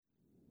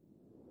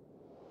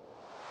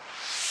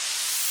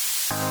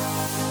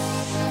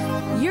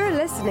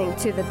listening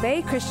to the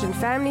Bay Christian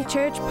Family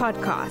Church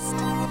podcast.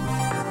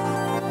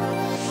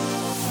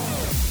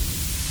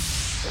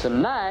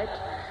 Tonight,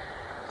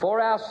 for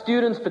our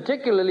students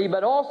particularly,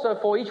 but also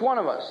for each one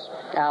of us,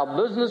 our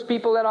business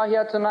people that are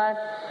here tonight,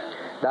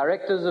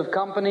 directors of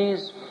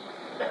companies,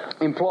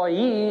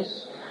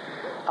 employees,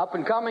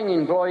 up-and-coming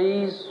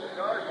employees,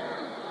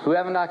 who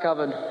haven't I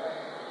covered?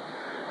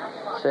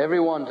 So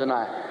everyone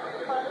tonight.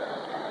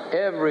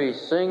 Every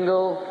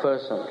single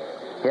person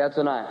here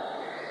tonight.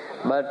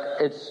 But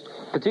it's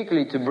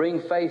particularly to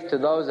bring faith to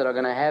those that are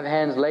going to have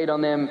hands laid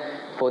on them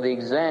for the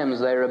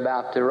exams they're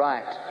about to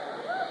write.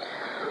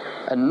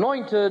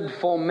 Anointed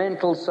for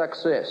mental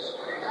success.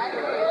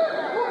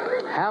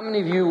 How many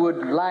of you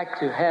would like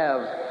to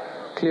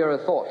have clearer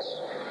thoughts?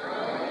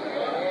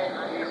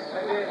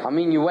 I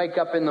mean, you wake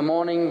up in the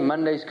morning,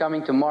 Monday's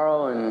coming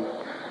tomorrow, and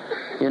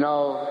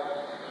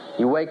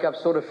you wake up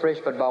sort of fresh,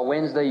 but by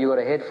Wednesday you got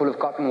a head full of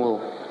cotton wool.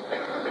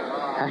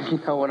 You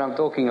know what I'm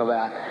talking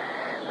about.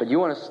 But you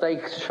want to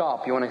stay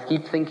sharp. You want to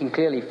keep thinking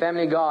clearly.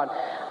 Family of God,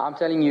 I'm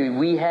telling you,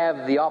 we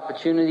have the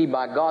opportunity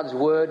by God's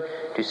Word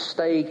to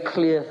stay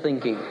clear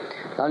thinking.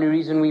 The only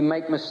reason we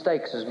make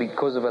mistakes is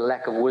because of a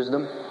lack of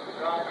wisdom.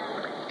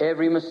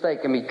 Every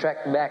mistake can be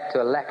tracked back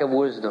to a lack of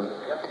wisdom.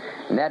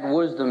 And that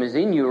wisdom is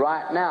in you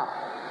right now.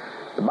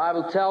 The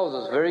Bible tells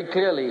us very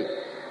clearly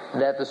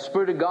that the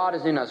Spirit of God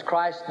is in us.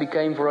 Christ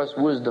became for us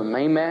wisdom.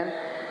 Amen?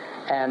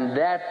 And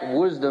that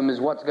wisdom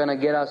is what's going to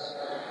get us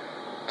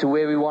to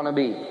where we want to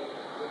be.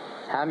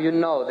 How many of you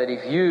know that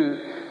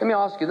let me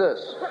ask you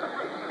this.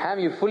 How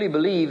many of you fully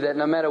believe that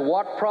no matter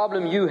what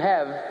problem you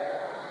have,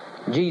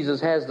 Jesus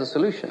has the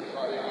solution?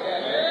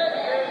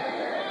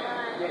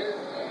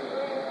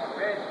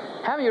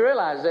 How many of you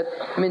realize that,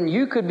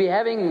 you could be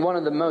having one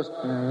of the most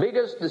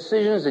biggest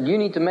decisions that you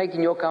need to make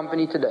in your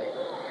company today.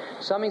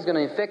 Something's going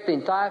to affect the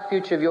entire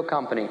future of your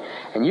company.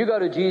 And you go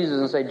to Jesus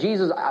and say,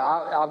 Jesus,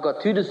 I've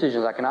got two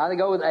decisions. I can either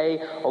go with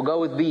A or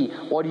go with B.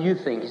 What do you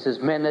think? He says,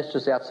 man, that's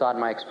just outside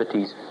my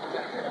expertise.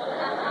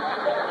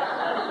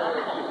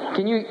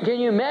 Can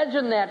you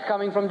imagine that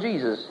coming from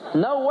Jesus?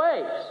 No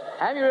way.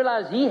 Have you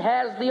realized He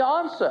has the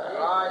answer?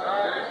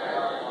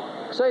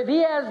 So if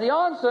He has the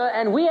answer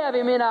and we have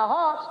Him in our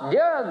hearts,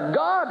 dear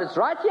God, it's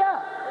right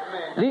here.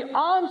 The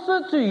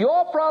answer to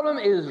your problem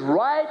is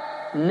right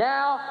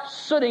now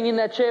sitting in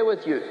that chair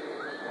with you.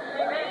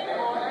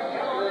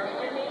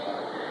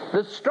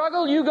 The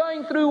struggle you're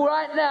going through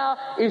right now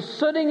is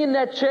sitting in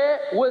that chair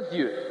with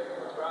you.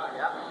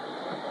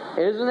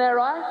 Isn't that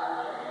right?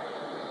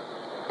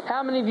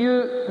 How many of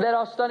you that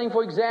are studying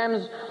for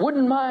exams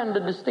wouldn't mind a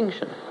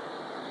distinction?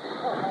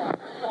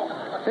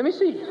 Let me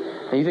see.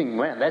 And you think,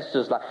 man, that's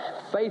just like,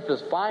 faith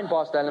is fine,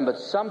 Pastor Allan, but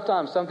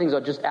sometimes some things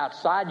are just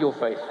outside your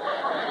faith.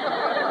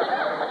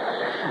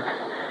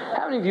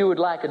 How many of you would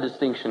like a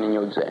distinction in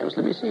your exams?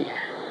 Let me see.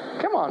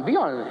 Come on, be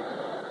honest.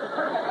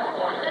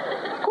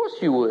 Of course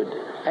you would.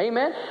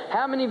 Amen.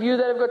 How many of you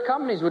that have got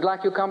companies would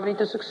like your company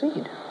to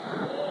succeed?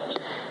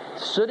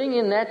 Sitting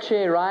in that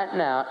chair right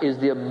now is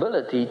the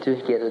ability to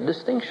get a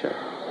distinction.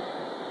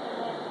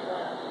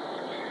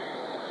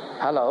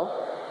 Hello?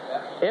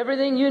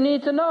 Everything you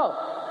need to know,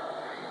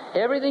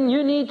 everything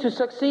you need to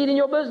succeed in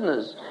your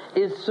business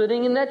is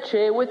sitting in that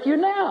chair with you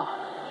now.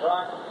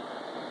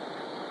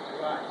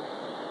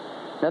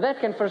 Now that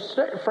can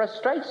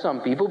frustrate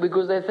some people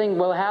because they think,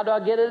 well, how do I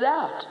get it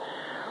out?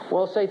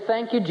 Well, say,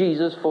 thank you,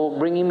 Jesus, for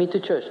bringing me to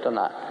church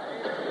tonight.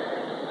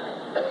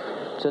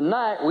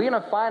 Tonight, we're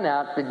going to find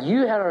out that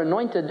you are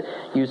anointed,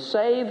 you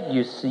saved,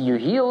 you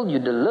healed, you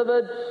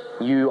delivered,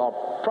 you are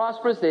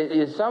prosperous. There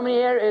is so many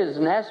areas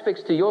and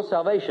aspects to your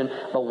salvation,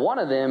 but one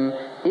of them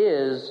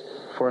is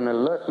for an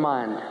alert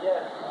mind.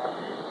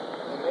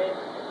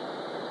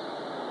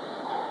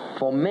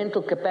 For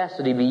mental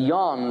capacity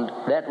beyond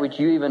that which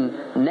you even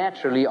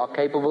naturally are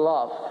capable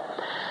of.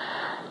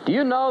 Do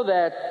you know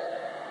that,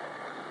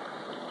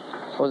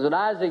 was it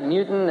Isaac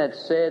Newton that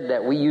said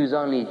that we use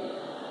only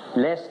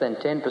less than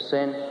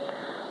 10%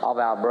 of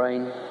our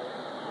brain?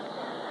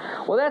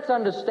 Well, that's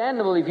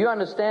understandable if you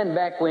understand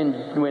back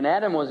when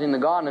Adam was in the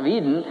Garden of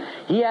Eden,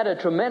 he had a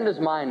tremendous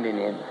mind in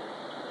him.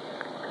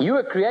 You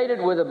were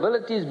created with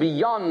abilities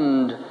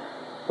beyond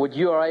what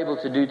you are able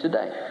to do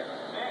today.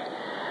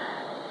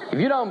 If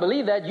you don't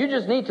believe that, you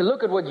just need to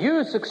look at what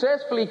you're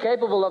successfully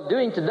capable of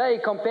doing today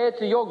compared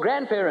to your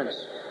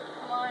grandparents.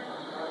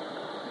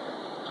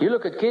 You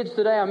look at kids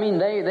today,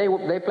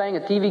 they're playing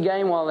a TV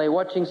game while they're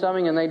watching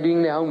something and they're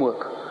doing their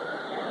homework.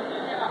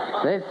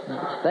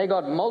 They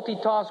got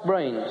multitask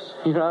brains,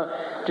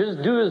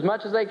 just do as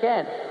much as they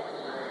can.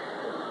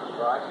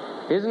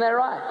 Isn't that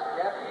right?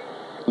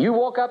 You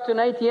walk up to an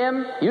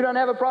ATM, you don't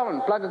have a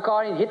problem. Plug a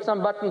card in, hit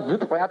some button,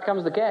 out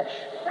comes the cash.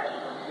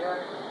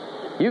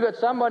 You got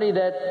somebody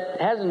that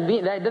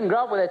they didn't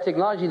grow up with that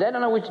technology, they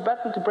don't know which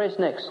button to press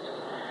next.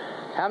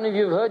 How many of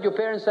you have heard your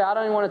parents say, I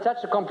don't even want to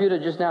touch the computer,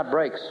 just now it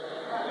breaks?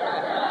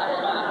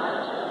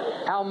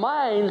 Our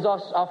minds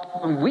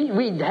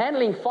we're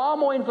handling far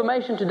more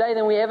information today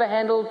than we ever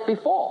handled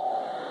before.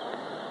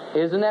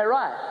 Isn't that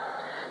right?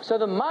 So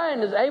the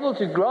mind is able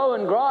to grow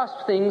and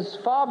grasp things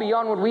far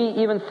beyond what we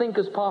even think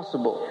is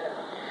possible.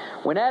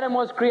 When Adam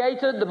was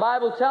created, the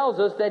Bible tells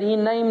us that he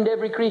named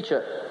every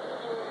creature.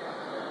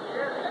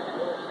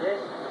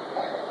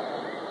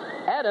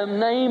 Adam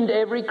named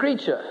every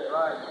creature.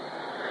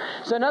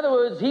 So in other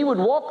words, he would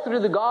walk through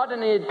the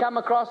garden and he'd come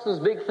across this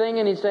big thing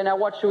and he'd say, now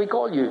what should we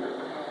call you?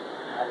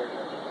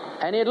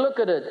 And he'd look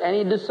at it and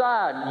he'd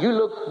decide,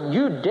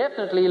 you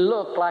definitely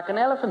look like an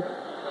elephant.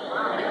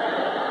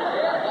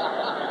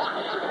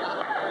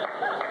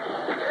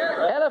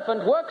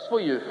 Elephant works for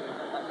you.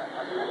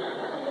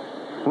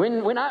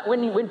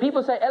 When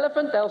people say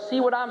elephant, they'll see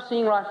what I'm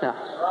seeing right now.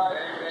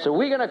 So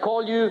we're going to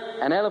call you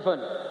an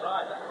elephant.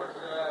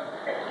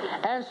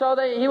 And so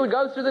he would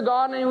go through the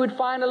garden and he would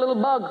find a little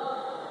bug.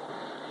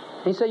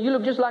 He'd say, you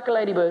look just like a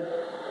ladybird.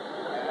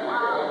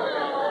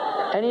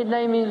 And he'd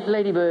name him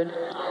Ladybird.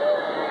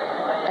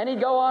 And he'd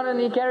go on and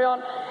he'd carry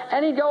on.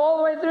 And he'd go all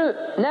the way through.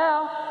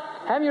 Now,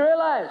 have you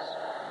realized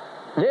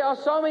there are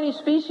so many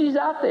species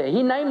out there?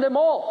 He named them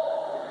all.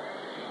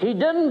 He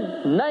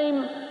didn't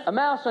name a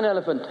mouse an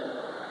elephant,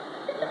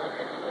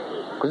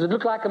 because it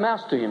looked like a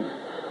mouse to him.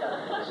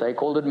 So he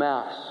called it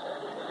mouse.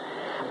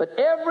 But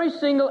every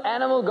single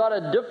animal got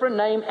a different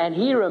name, and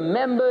he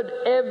remembered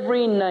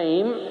every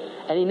name,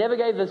 and he never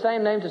gave the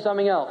same name to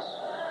something else.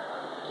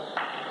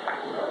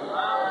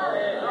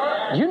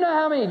 Do you know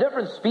how many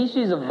different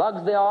species of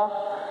bugs there are?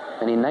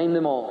 And he named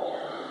them all.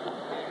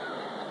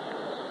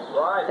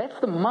 That's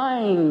the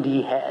mind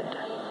he had.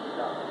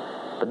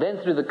 But then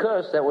through the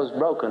curse, that was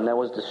broken, that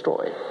was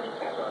destroyed.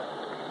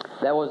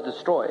 That was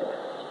destroyed.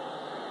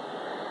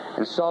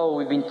 And so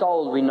we've been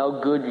told we're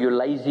no good, you're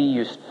lazy,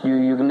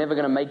 you're never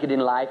going to make it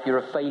in life, you're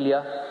a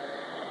failure.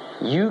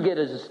 You get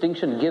a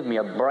distinction, give me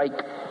a break.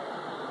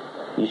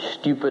 You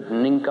stupid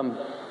ninkum,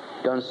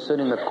 don't sit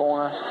in the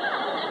corner.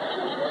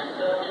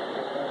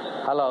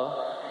 Hello?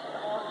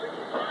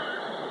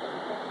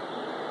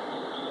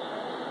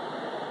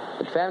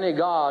 But family of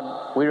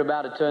God, we're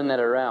about to turn that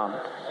around.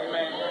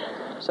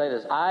 Amen. Say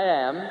this, I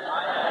am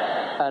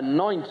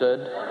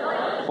anointed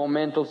for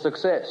mental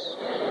success.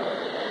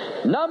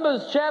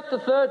 Numbers chapter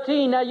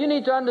 13. Now you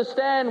need to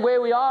understand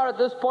where we are at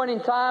this point in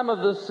time of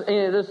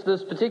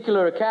this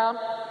particular account.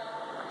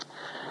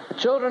 The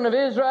children of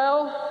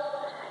Israel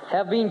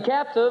have been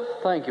captive,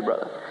 thank you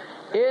brother,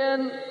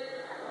 in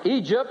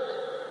Egypt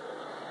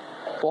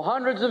for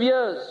hundreds of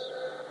years.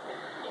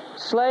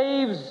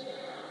 Slaves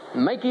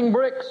making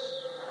bricks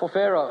for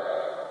Pharaoh.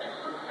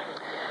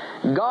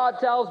 God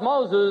tells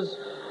Moses,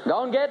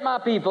 go and get my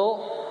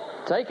people,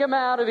 take them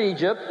out of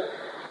Egypt.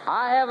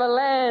 I have a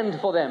land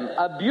for them,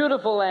 a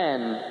beautiful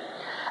land.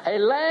 A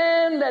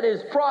land that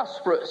is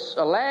prosperous,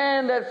 a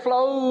land that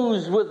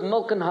flows with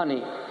milk and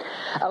honey.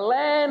 A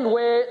land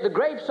where the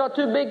grapes are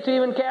too big to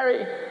even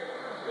carry.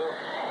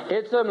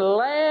 It's a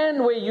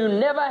land where you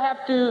never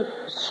have to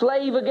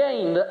slave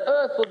again. The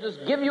earth will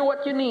just give you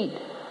what you need.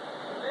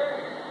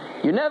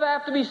 You never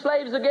have to be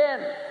slaves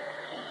again.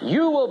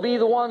 You will be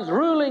the ones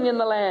ruling in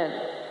the land.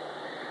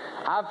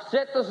 I've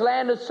set this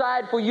land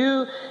aside for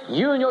you,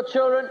 you and your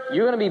children.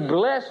 You're going to be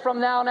blessed from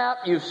now on out.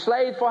 You've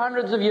slaved for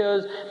hundreds of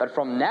years, but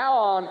from now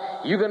on,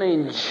 you're going to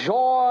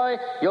enjoy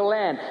your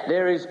land.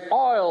 There is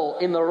oil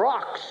in the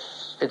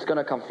rocks. It's going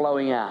to come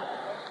flowing out.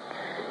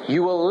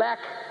 You will lack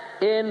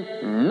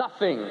in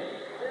nothing.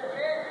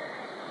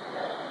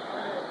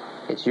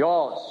 It's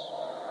yours.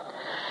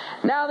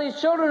 Now these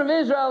children of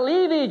Israel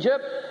leave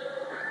Egypt.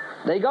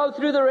 They go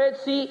through the Red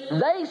Sea.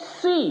 They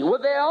see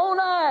with their own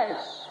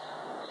eyes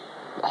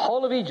the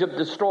whole of Egypt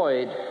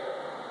destroyed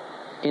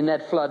in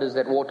that flood as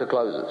that water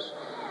closes.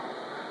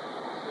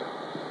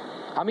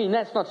 I mean,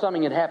 that's not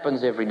something that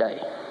happens every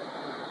day.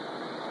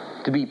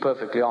 To be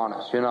perfectly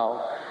honest, you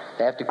know.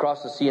 They have to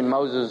cross the sea and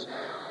Moses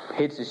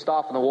hits his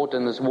staff in the water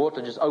and this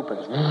water just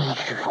opens.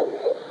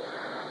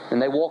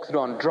 And they walk through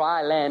on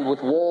dry land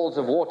with walls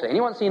of water.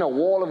 Anyone seen a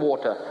wall of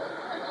water?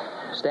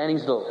 Standing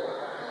still.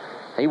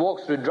 He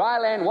walks through dry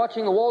land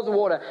watching the walls of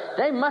water.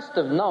 They must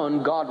have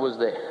known God was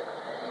there.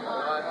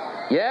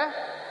 Yeah?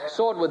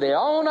 Saw it with their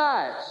own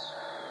eyes.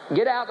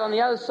 Get out on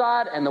the other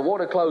side and the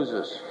water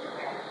closes.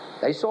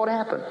 They saw it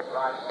happen.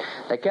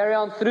 They carry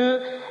on through,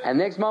 and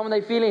next moment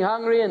they're feeling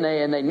hungry and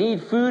they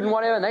need food and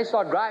whatever, and they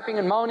start griping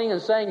and moaning and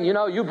saying, you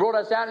know, you brought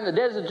us out in the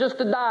desert just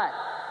to die.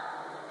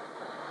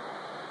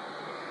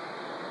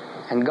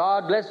 And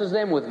God blesses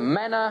them with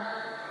manna.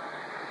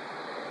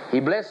 He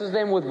blesses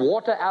them with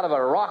water out of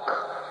a rock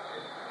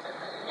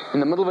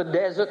in the middle of a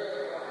desert.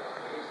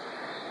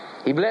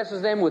 He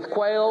blesses them with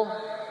quail.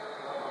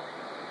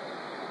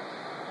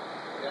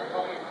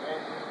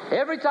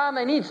 Every time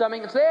they need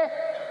something, it's there.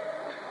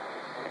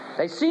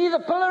 They see the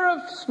pillar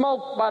of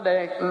smoke by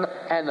day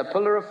and the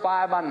pillar of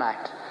fire by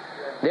night.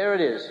 There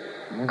it is.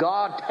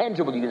 God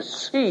tangible. You can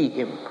see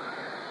Him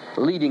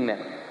leading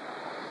them.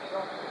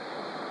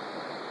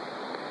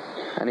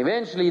 And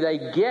eventually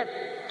they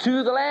get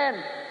to the land.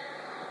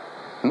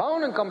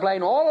 Moan and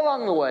complain all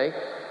along the way.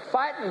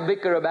 fight and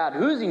bicker about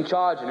who's in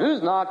charge and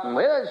who's not and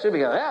whether it should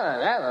be.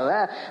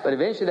 But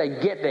eventually they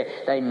get there.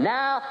 They're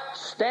now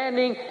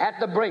standing at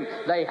the brink.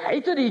 They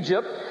hated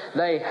Egypt.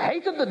 They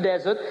hated the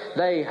desert.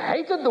 They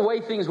hated the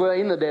way things were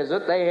in the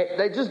desert.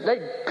 They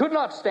could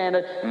not stand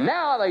it.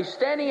 Now they're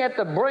standing at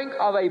the brink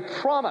of a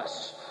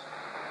promise.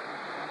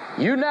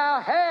 You now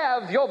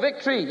have your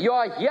victory. You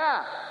are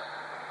here.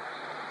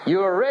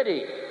 You are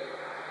ready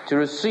to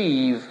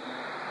receive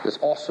this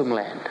awesome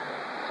land.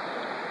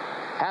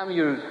 How many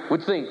of you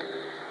would think,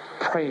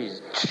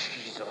 praise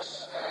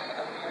Jesus.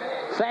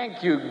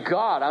 Thank you,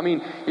 God. I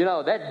mean,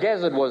 that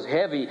desert was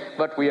heavy,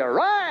 but we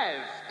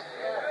arrived.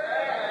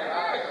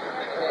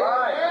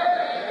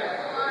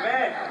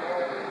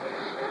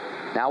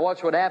 Now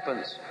watch what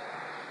happens.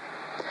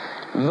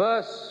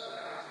 Verse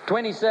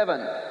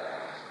 27.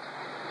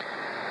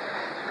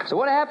 So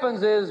what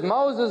happens is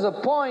Moses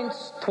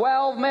appoints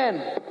 12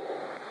 men,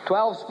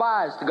 12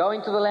 spies to go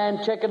into the land,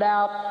 check it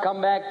out,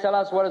 come back, tell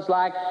us what it's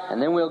like,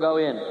 and then we'll go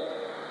in.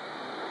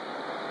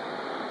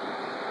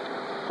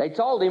 They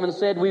told him and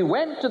said, we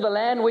went to the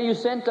land where you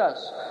sent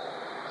us.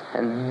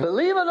 And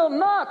believe it or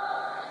not,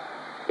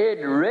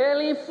 it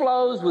really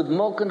flows with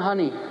milk and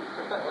honey.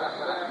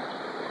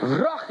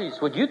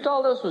 Rachis, what you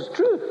told us was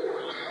true.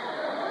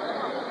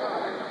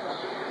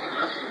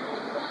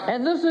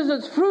 And this is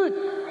its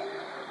fruit.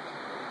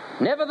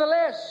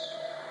 Nevertheless,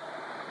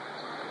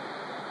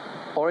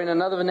 or in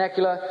another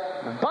vernacular,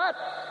 but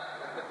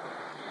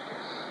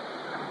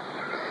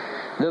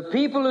the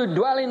people who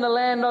dwell in the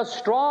land are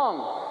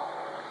strong.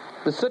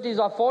 The cities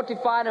are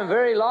fortified and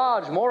very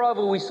large.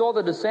 Moreover, we saw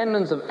the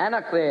descendants of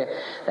Anak there.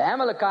 The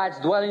Amalekites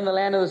dwell in the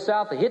land of the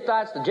south. The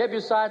Hittites, the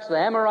Jebusites, the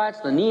Amorites,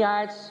 the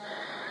Nehites,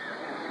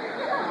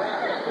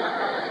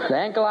 the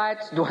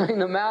Ankelites dwell in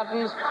the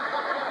mountains.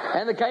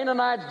 And the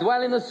Canaanites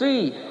dwell in the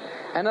sea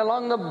and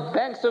along the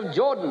banks of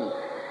Jordan.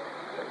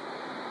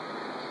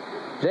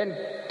 Then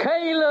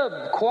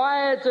Caleb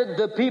quieted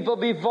the people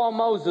before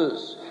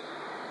Moses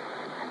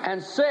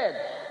and said,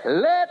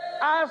 let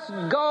us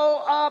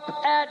go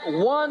up at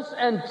once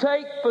and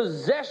take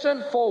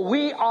possession, for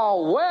we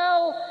are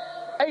well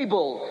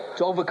able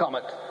to overcome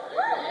it.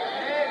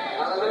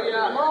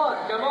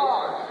 Come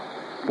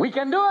on. We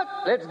can do it.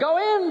 Let's go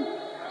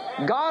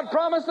in. God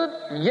promised it.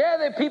 Yeah,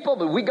 they're people,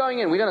 but we're going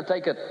in. We're going to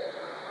take it.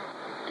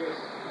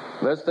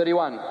 Verse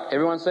 31.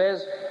 Everyone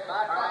says,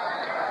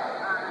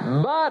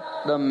 but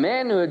the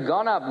men who had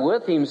gone up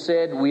with him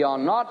said, we are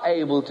not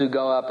able to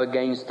go up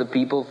against the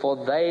people,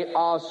 for they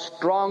are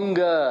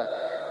stronger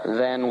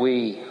than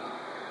we.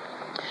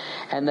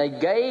 And they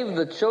gave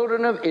the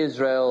children of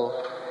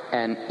Israel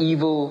an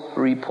evil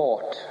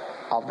report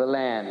of the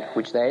land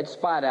which they had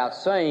spied out,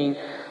 saying,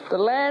 the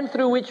land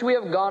through which we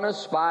have gone as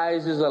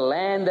spies is a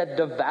land that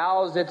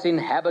devours its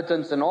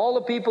inhabitants, and all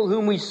the people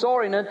whom we saw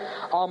in it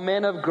are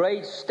men of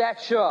great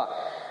stature.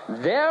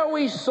 There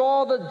we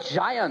saw the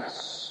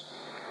giants.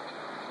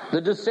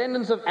 The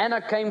descendants of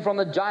Anak came from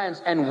the giants,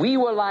 and we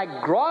were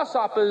like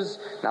grasshoppers.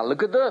 Now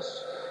look at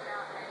this.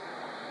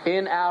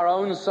 In our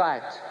own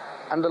sight.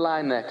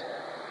 Underline that.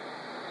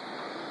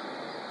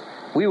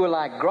 We were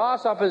like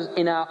grasshoppers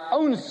in our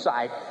own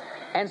sight,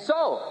 and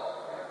so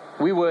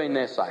we were in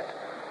their sight.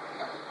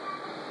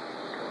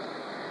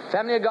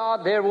 Family of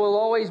God, there will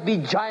always be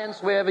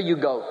giants wherever you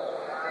go.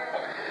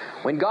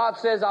 When God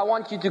says, I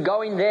want you to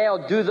go in there or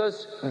do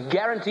this,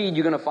 guaranteed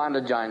you're going to find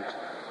a giant.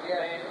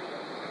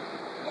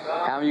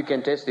 How many of you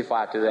can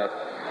testify to that?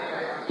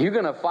 You're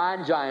going to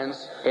find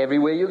giants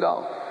everywhere you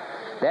go.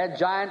 That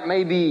giant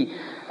may be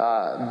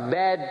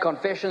bad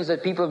confessions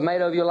that people have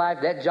made of your life.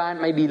 That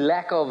giant may be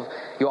lack of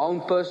your own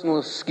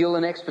personal skill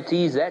and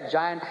expertise. That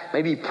giant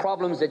may be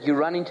problems that you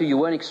run into you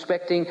weren't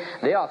expecting.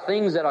 There are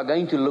things that are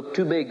going to look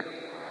too big.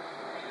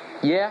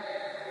 Yeah?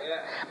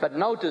 But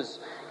notice,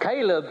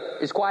 Caleb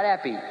is quite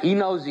happy. He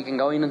knows he can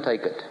go in and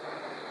take it.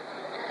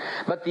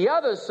 But the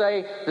others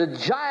say, the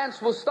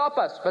giants will stop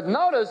us. But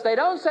notice, they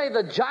don't say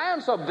the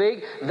giants are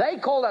big. They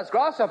called us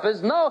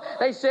grasshoppers. No,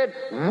 they said,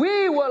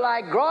 we were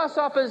like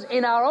grasshoppers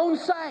in our own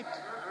sight.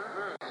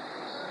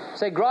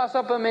 Say,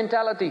 grasshopper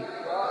mentality.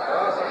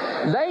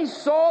 They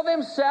saw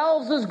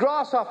themselves as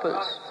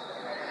grasshoppers.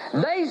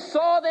 They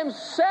saw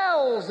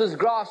themselves as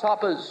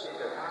grasshoppers.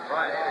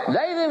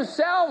 They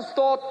themselves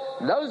thought,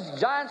 those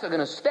giants are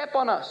going to step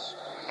on us.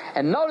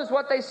 And notice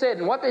what they said.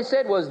 And what they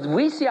said was,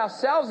 we see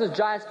ourselves as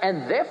giants,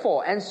 and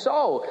therefore, and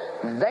so,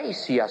 they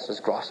see us as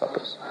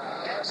grasshoppers.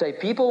 Say,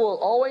 people will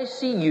always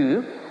see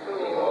you.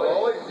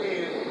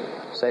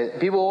 Say,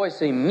 people will always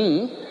see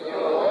me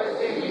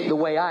the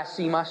way I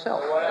see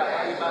myself.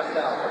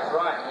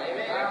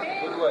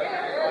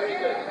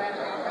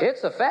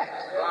 It's a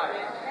fact.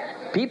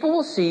 People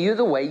will see you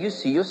the way you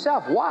see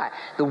yourself. Why?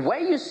 The way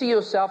you see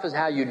yourself is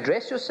how you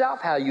dress yourself,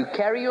 how you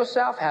carry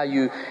yourself, how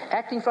you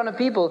act in front of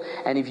people.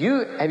 And have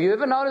you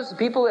ever noticed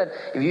people that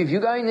if you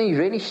go in there, you're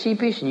really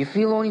sheepish and you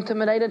feel all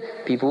intimidated,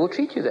 people will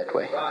treat you that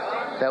way.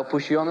 They'll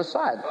push you on the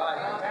side.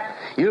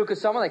 You look at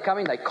someone, they come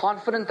in, they're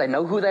confident, they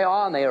know who they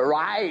are, and they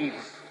arrive.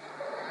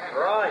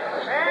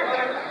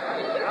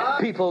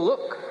 People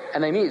look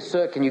and they meet,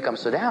 sir, can you come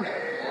sit down?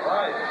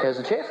 There's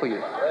a chair for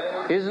you.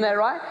 Isn't that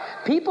right?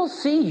 People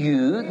see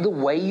you the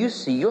way you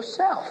see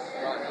yourself.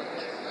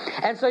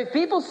 And so if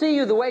people see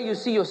you the way you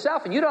see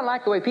yourself and you don't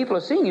like the way people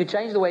are seeing you,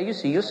 change the way you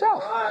see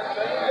yourself.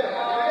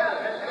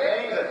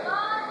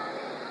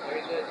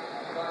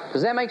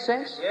 Does that make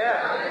sense?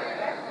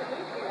 Yeah.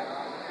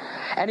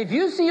 And if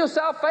you see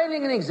yourself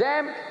failing an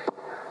exam,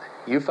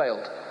 you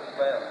failed.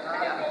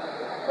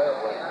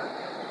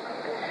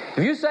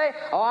 If you say,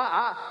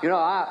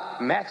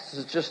 maths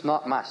is just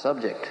not my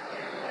subject.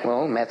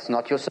 Well, math's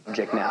not your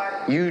subject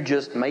now. You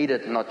just made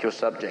it not your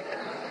subject.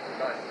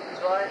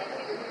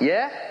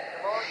 Yeah?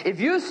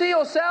 If you see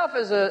yourself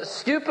as a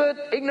stupid,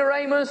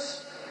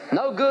 ignoramus,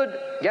 no good,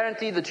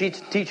 guarantee the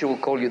teacher will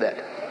call you that.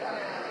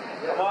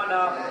 Come on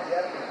now.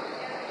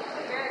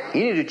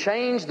 You need to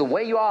change the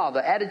way you are,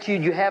 the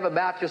attitude you have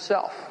about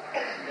yourself.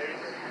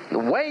 The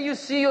way you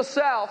see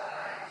yourself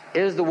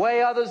is the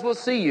way others will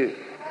see you.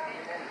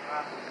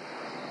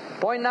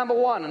 Point number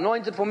 1,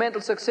 anointed for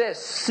mental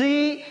success.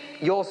 See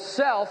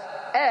yourself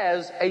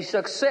as a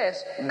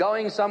success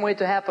going somewhere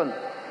to happen.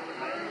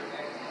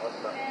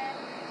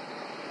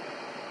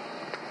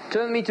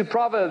 Turn me to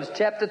Proverbs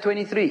chapter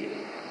 23.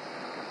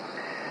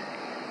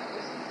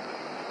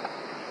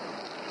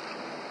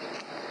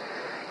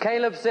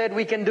 Caleb said,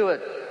 we can do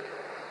it.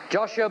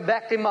 Joshua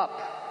backed him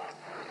up.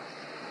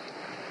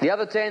 The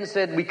other 10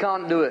 said, we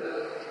can't do it.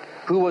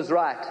 Who was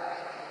right?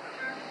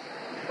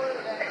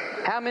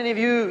 How many of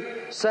you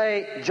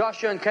say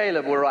Joshua and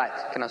Caleb were right?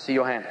 Can I see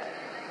your hand?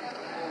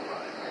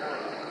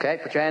 Okay,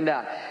 put your hand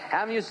down.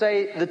 How many of you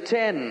say the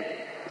 10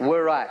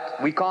 were right?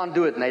 We can't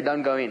do it and they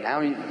don't go in.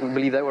 How many of you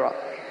believe they were right?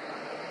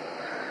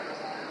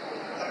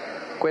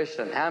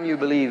 Question, how many of you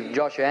believe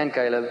Joshua and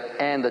Caleb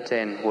and the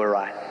 10 were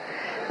right?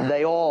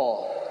 They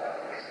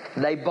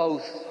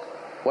both,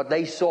 what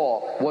they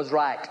saw was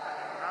right.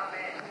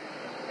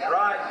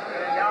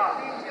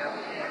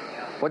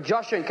 What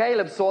Joshua and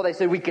Caleb saw, they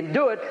said, we can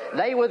do it.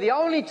 They were the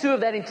only two of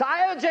that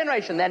entire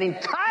generation.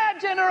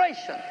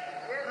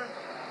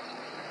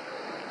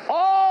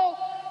 All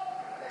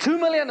 2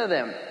 million of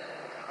them.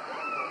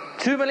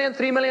 2 million,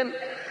 3 million.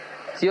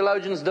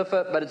 Theologians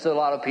differ, but it's a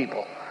lot of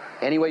people.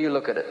 Any way you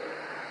look at it.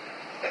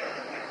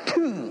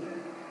 2.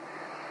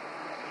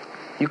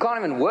 You can't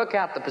even work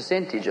out the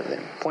percentage of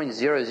them.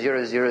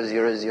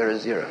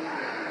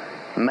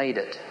 0.0000000 made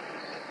it.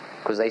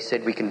 Because they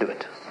said we can do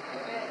it.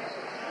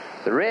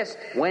 The rest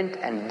went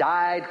and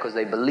died because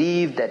they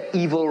believed that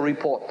evil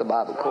report, the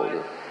Bible called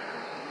it.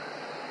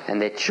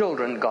 And their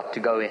children got to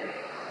go in.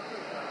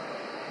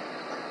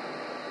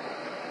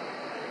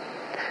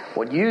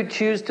 What you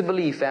choose to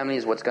believe, family,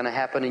 is what's going to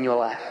happen in your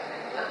life.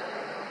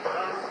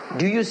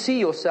 Do you see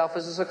yourself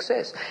as a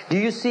success? Do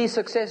you see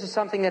success as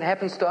something that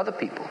happens to other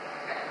people?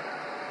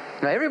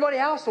 Now, everybody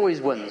else always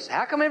wins.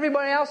 How come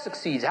everybody else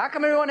succeeds? How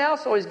come everyone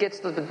else always gets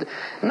the...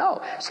 No.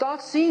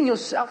 Start seeing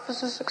yourself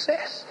as a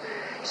success.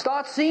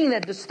 Start seeing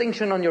that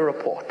distinction on your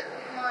report.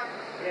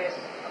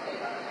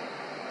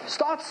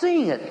 Start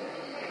seeing it.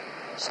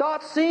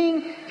 Start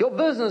seeing your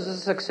business as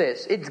a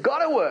success. It's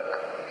got to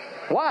work.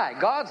 Why?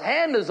 God's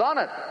hand is on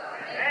it.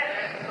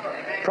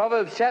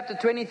 Proverbs chapter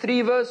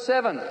 23 verse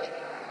 7.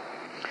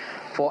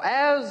 For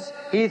as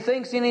he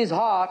thinks in his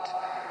heart,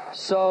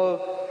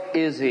 so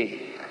is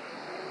he.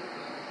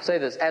 Say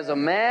this. As a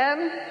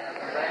man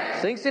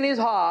thinks in his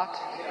heart,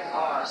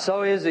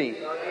 so is he.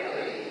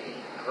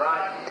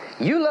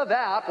 You live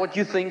out what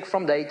you think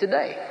from day to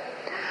day.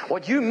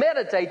 What you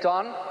meditate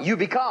on, you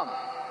become.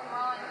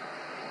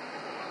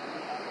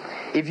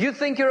 If you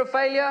think you're a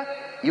failure,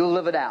 you'll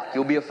live it out.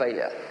 You'll be a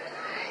failure.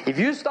 If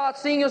you start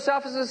seeing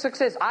yourself as a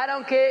success, I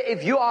don't care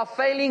if you are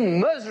failing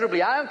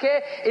miserably. I don't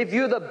care if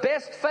you're the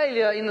best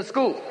failure in the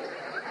school.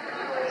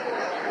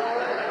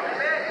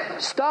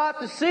 Start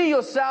to see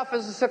yourself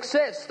as a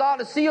success. Start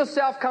to see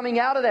yourself coming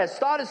out of that.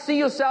 Start to see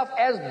yourself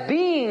as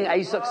being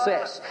a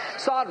success.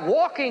 Start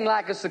walking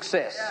like a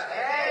success.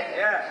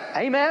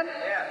 Amen?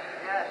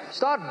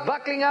 Start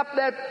buckling up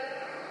that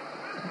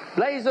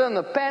blazer and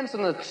the pants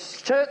and the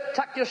shirt.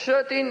 Tuck your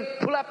shirt in.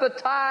 Pull up the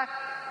tie.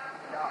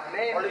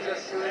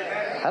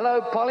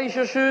 Hello, polish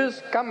your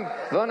shoes. Come,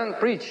 Vernon,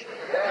 preach.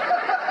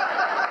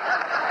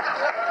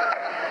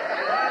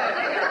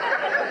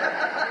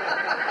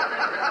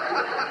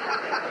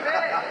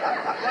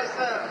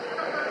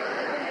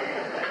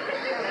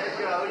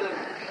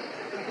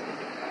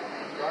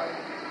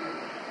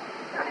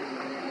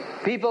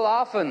 People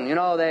often,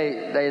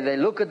 they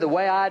look at the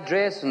way I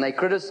dress and they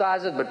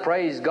criticize it, but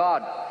praise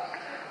God,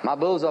 my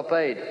bills are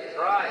paid.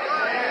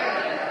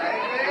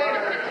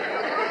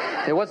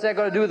 Hey, what's that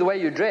got to do with the way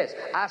you dress?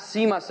 I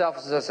see myself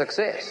as a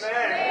success.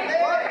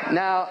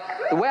 Now,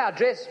 the way I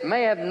dress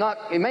may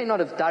not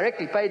have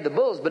directly paid the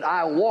bills, but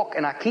I walk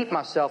and I keep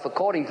myself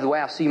according to the way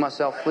I see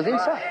myself within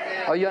inside.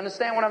 Oh, you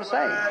understand what I'm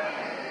saying?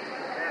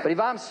 But if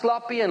I'm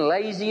sloppy and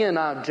lazy and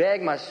I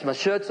drag my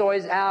shirt's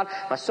always out,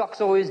 my socks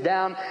always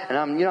down, and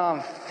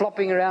I'm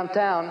flopping around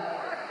town,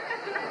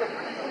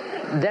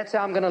 that's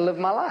how I'm going to live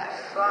my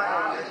life.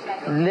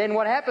 And then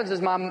what happens is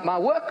my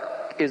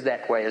work is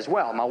that way as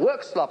well. My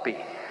work's sloppy.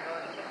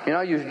 You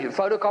know, you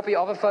photocopy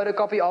of a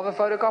photocopy of a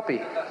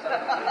photocopy.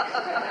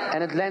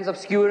 And it lands up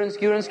skewer and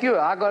skewer and skewer.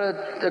 I got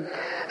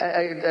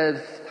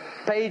a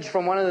page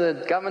from one of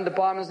the government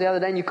departments the other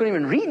day, and you couldn't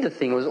even read the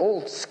thing. It was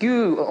all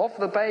skew off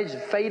the page,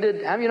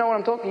 faded. How do you know what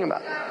I'm talking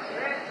about?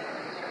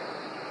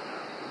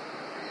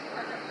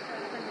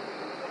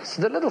 It's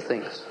the little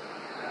things.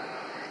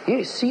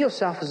 You see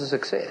yourself as a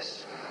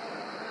success.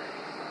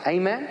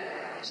 Amen?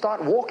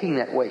 Start walking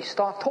that way.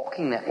 Start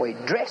talking that way.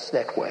 Dress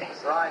that way.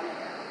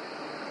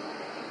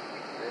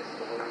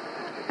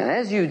 And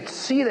as you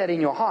see that in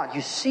your heart,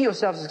 you see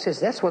yourself as a success.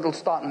 That's what will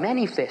start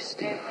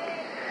manifesting.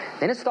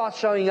 Then it starts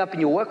showing up in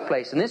your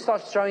workplace. And then it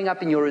starts showing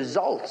up in your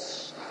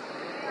results.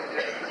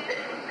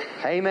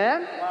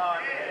 Amen?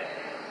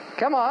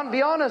 Come on,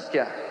 be honest,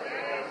 yeah.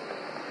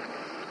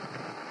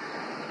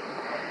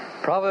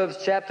 Proverbs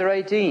chapter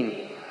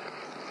 18.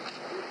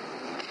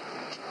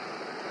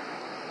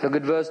 Look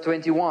at verse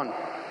 21.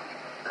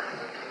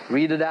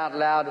 Read it out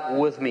loud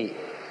with me.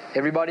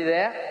 Everybody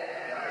there?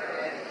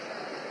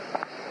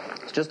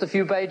 It's just a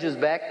few pages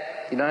back.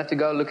 You don't have to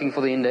go looking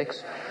for the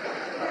index.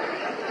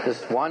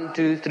 Just 1,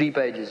 2, 3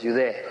 pages. You're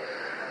there.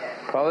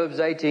 Proverbs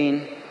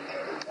 18,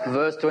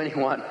 verse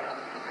 21.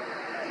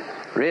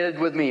 Read it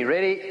with me.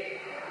 Ready?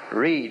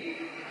 Read.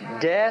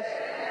 Death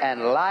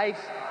and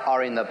life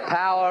are in the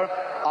power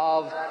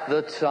of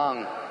the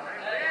tongue.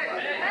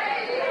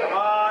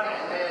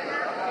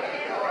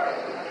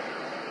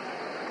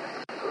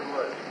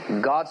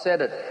 God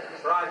said it.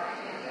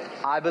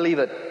 I believe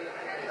it.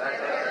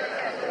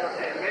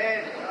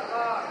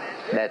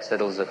 That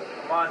settles it.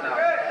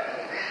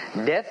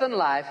 Death and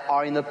life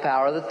are in the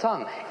power of the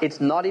tongue. It's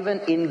not even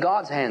in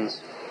God's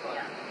hands.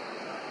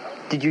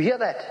 Did you hear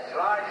that?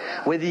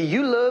 Whether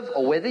you live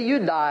or whether you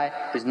die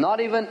is not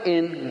even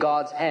in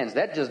God's hands.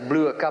 That just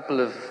blew a couple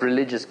of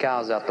religious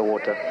cows out the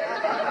water.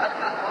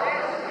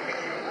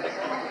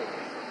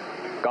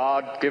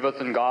 God giveth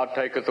and God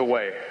taketh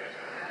away.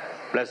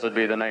 Blessed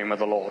be the name of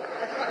the Lord.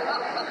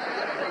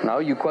 No,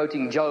 you're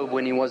quoting Job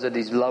when he was at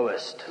his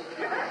lowest.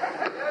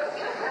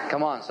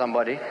 Come on,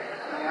 somebody.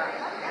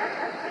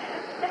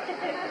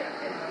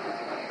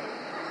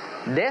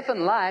 Death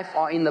and life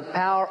are in the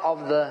power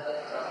of the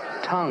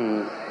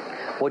tongue.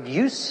 What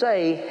you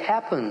say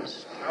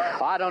happens.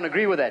 Oh, I don't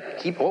agree with that.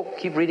 Keep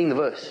reading the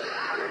verse.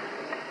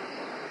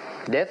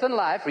 Death and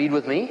life, read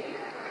with me,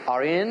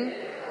 are in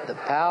the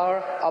power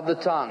of the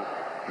tongue.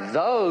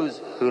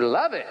 Those who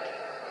love it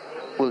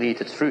will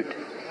eat its fruit.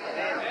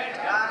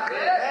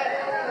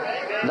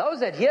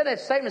 Those that hear that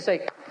statement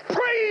say,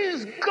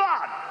 praise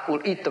God,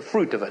 will eat the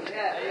fruit of it.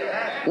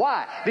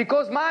 Why?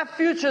 Because my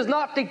future is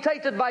not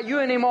dictated by you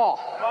anymore.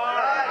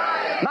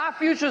 My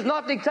future is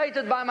not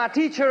dictated by my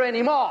teacher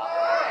anymore.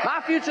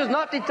 My future is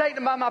not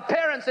dictated by my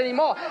parents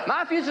anymore.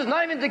 My future is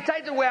not even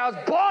dictated where I was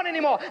born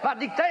anymore. My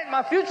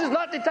future is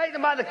not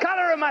dictated by the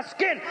color of my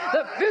skin.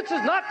 The future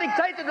is not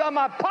dictated by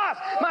my past.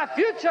 My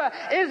future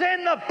is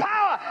in the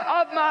power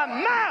of my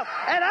mouth.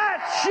 And I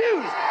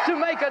choose to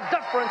make a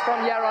difference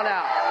from here on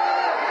out.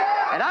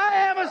 And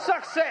I am a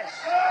success.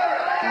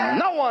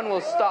 No one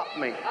will stop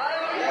me.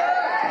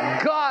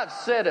 God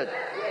said it.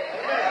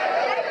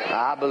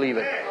 I believe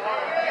it.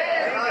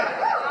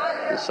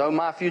 And so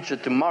my future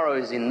tomorrow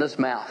is in this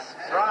mouth.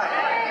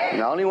 And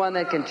the only one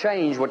that can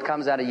change what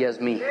comes out of here is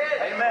me.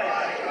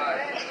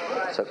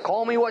 So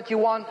call me what you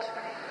want.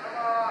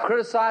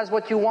 Criticize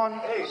what you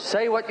want.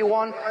 Say what you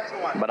want.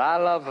 But I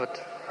love it.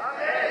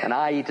 And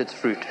I eat its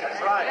fruit.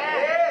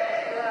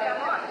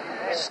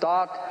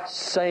 Start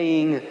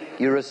saying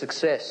you're a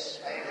success.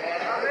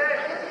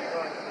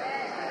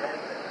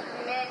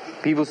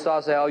 People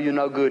start saying, oh, you're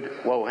no good.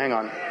 Whoa, hang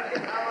on.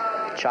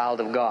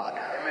 Child of God.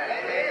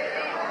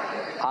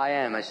 I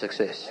am a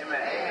success.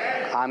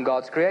 I'm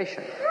God's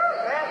creation.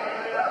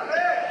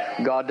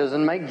 God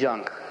doesn't make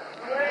junk.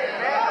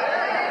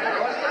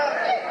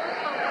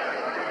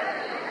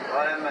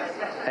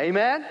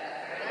 Amen?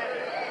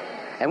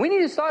 And we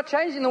need to start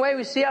changing the way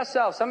we see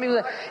ourselves. Some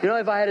people say, you know,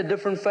 if I had a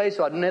different face,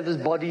 or I didn't have this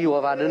body, or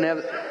if I didn't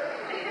have...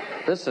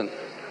 Listen.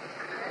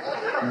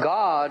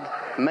 God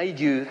made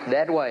you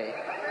that way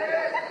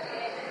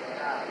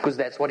because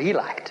that's what He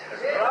liked.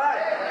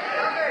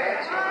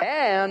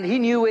 And He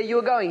knew where you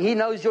were going. He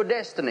knows your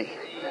destiny.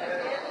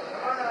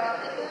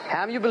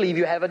 How many of you believe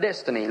you have a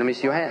destiny? Let me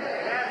see your hand.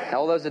 Now,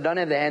 all those that don't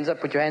have their hands up,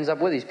 put your hands up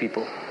with these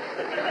people.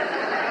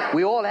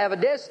 We all have a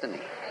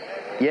destiny.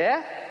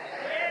 Yeah?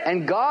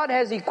 And God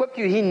has equipped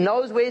you. He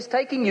knows where He's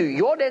taking you.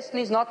 Your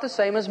destiny is not the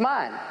same as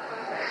mine.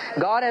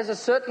 God has a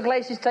certain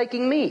place He's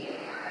taking me.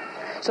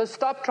 So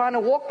stop trying to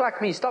walk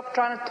like me. Stop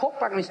trying to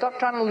talk like me. Stop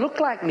trying to look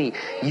like me.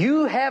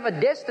 You have a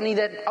destiny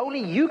that only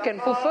you can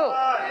fulfill.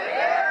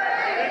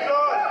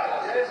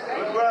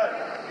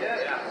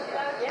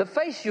 The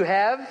face you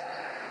have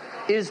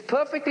is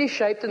perfectly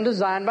shaped and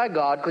designed by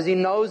God because He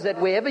knows that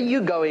wherever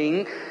you're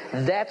going,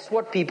 that's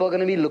what people are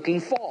going to be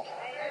looking for.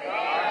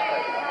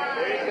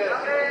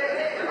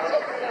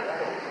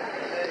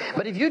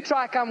 But if you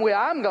try to come where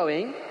I'm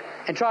going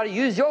and try to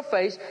use your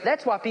face,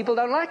 that's why people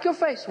don't like your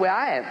face where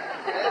I am.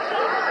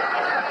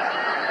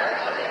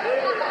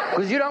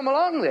 Because you don't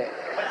belong there.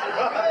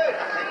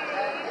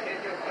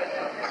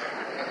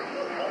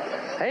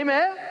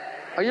 Amen?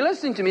 Are you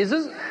listening to me? Is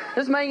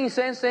this making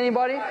sense to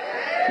anybody?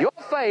 Your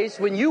face,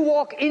 when you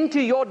walk into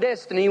your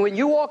destiny, when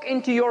you walk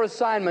into your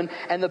assignment,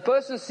 and the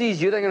person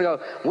sees you, they're going to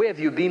go, where have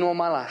you been all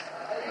my life?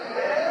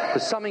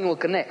 Because something will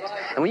connect.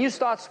 And when you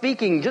start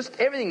speaking, just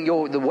everything,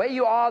 the way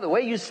you are, the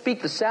way you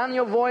speak, the sound of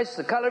your voice,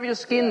 the color of your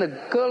skin, the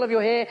curl of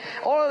your hair,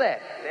 all of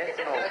that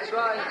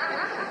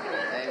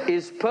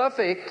is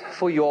perfect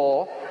for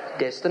your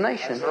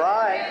destination. That's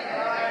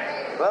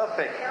right.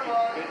 Perfect.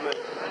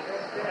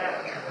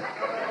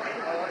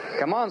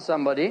 Come on,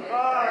 somebody.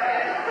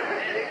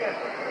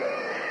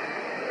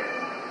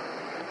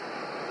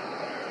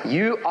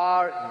 You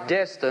are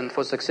destined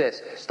for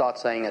success. Start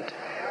saying it.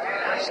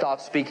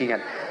 Start speaking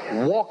it.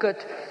 Walk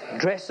it,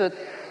 dress it,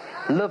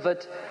 live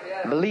it,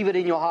 believe it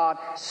in your heart,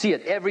 see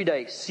it every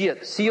day, see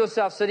it. See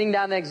yourself sitting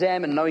down the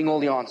exam and knowing all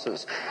the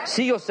answers.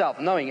 See yourself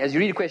knowing, as you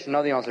read a question,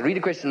 know the answer. Read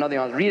a question, know the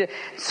answer. Read it.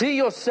 See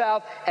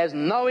yourself as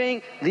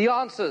knowing the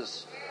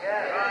answers.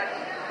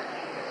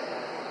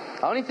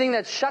 The only thing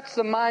that shuts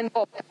the mind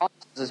off to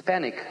answers is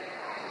panic.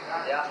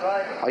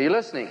 Are you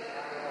listening?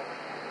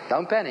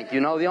 Don't panic.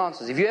 You know the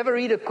answers. If you ever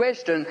read a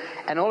question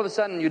and all of a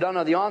sudden you don't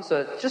know the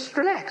answer, just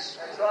relax.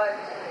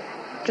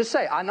 Just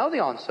say, I know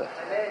the answer.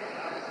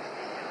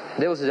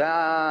 The devil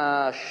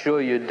says,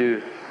 sure you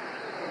do.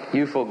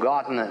 You've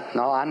forgotten it.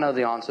 No, I know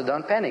the answer.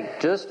 Don't panic.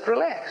 Just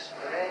relax.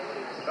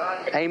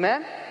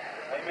 Amen?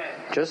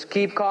 Just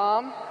keep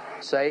calm.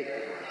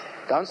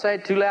 Don't say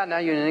it too loud now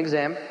you're in an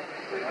exam.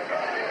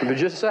 But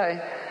just say,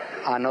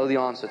 I know the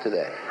answer to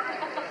that.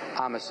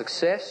 I'm a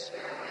success.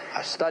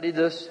 I studied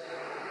this.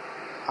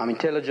 I'm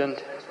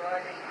intelligent.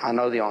 I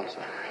know the answer.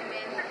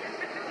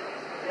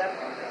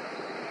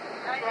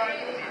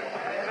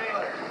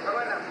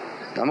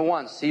 Number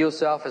one, see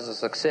yourself as a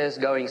success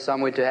going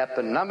somewhere to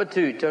happen. Number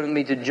two, turn with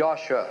me to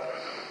Joshua.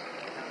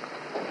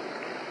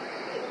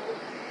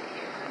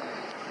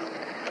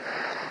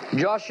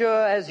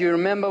 Joshua, as you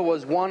remember,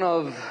 was one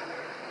of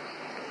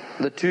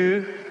the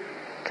two,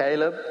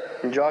 Caleb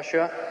and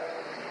Joshua,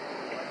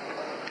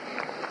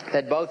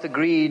 that both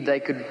agreed they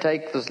could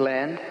take this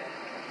land.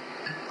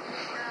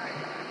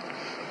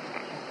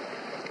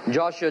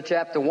 Joshua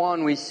chapter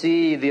 1, we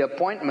see the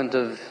appointment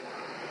of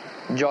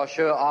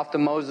Joshua after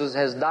Moses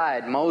has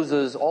died.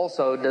 Moses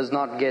also does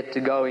not get to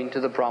go into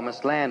the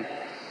promised land.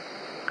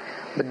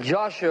 But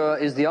Joshua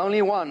is the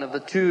only one of the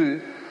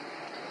two,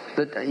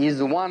 he's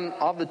the one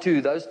of the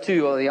two, those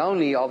two are the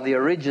only of the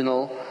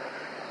original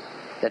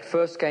that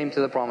first came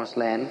to the promised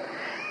land.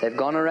 They've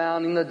gone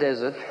around in the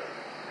desert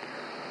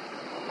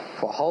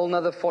for a whole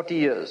another 40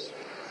 years.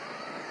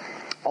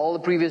 All the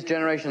previous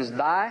generations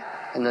die,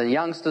 and the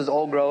youngsters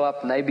all grow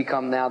up, and they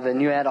become now the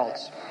new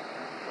adults.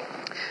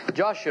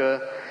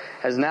 Joshua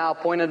is now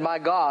appointed by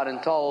God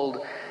and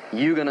told,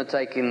 you're going to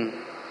take in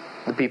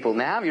the people.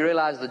 Now you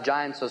realize the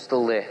giants are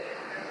still there.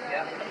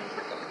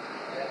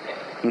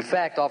 In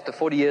fact, after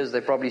 40 years,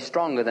 they're probably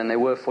stronger than they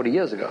were 40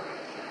 years ago.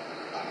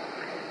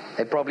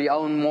 They probably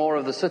own more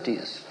of the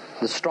cities.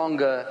 The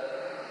stronger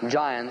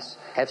giants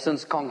have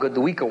since conquered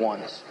the weaker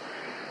ones.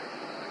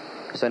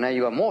 So now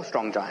you have more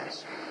strong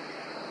giants.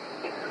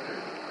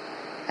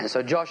 And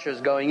so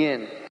Joshua's going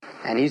in,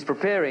 and he's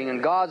preparing,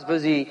 and God's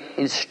busy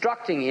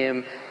instructing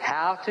him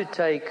how to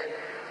take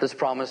this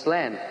promised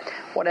land.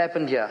 What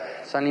happened here?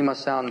 Suddenly my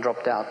sound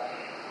dropped out.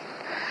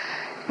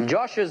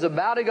 Joshua's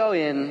about to go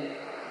in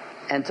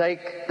and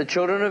take the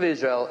children of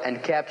Israel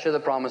and capture the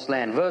promised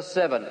land. Verse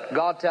 7,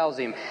 God tells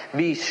him,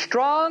 be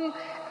strong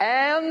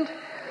and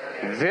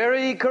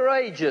very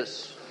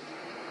courageous.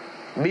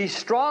 Be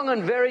strong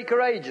and very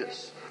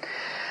courageous.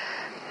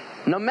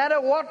 No matter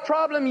what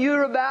problem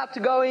you're about to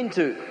go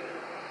into,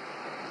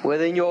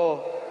 whether in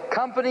your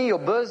company, your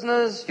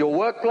business, your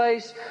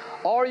workplace,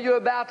 or you're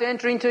about to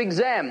enter into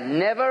exam,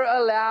 never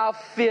allow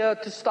fear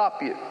to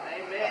stop you.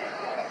 Amen.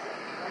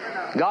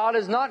 God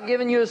has not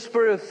given you a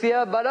spirit of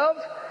fear, but of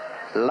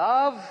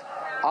love,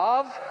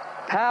 of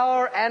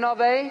power, and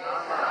of a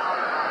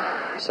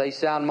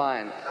sound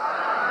mind.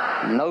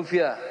 No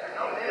fear.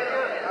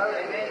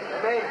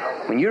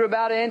 When you're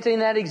about to enter in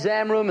that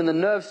exam room and the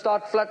nerves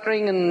start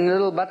fluttering and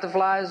little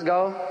butterflies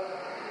go,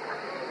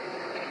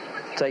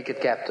 take it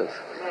captive.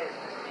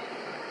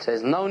 It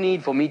says, no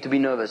need for me to be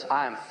nervous.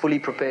 I am fully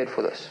prepared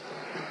for this.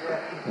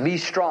 Be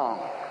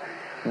strong.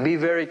 Be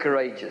very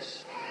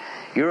courageous.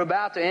 You're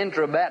about to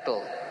enter a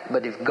battle,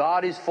 but if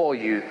God is for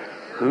you,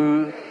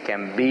 who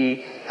can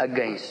be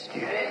against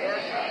you?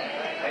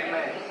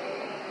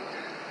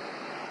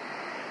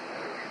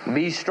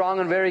 Be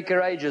strong and very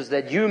courageous,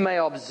 that you may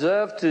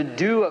observe to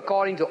do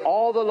according to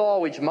all the law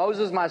which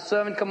Moses my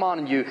servant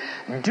commanded you.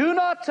 Do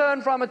not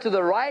turn from it to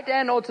the right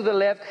hand or to the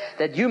left,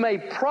 that you may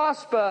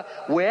prosper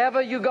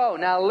wherever you go.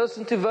 Now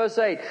listen to verse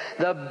 8.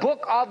 The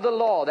book of the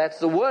law, that's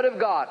the word of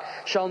God,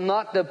 shall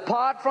not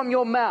depart from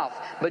your mouth,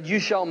 but you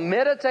shall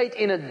meditate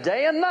in it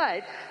day and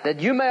night,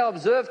 that you may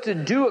observe to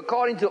do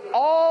according to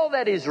all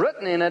that is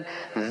written in it.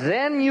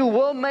 Then you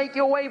will make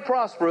your way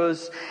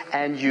prosperous,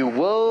 and you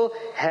will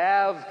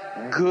have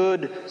good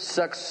good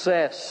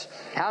success?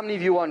 How many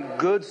of you want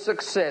good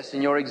success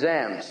in your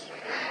exams?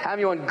 How many of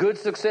you want good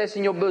success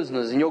in your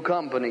business, in your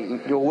company,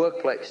 in your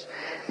workplace?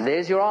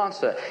 There's your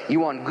answer. You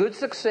want good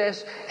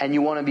success and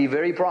you want to be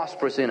very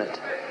prosperous in it.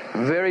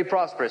 Very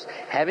prosperous.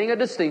 Having a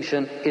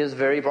distinction is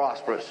very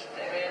prosperous.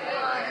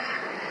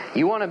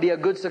 You want to be a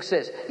good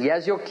success.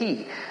 Here's your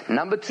key.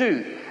 Number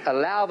 2,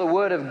 allow the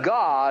Word of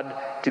God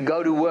to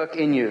go to work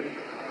in you.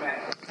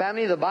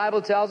 Family, the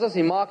Bible tells us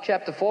in Mark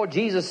chapter 4,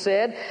 Jesus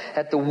said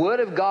that the Word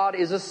of God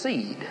is a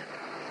seed.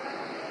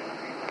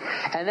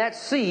 And that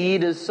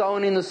seed is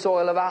sown in the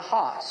soil of our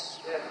hearts.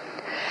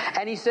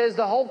 And He says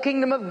the whole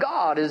kingdom of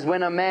God is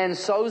when a man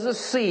sows a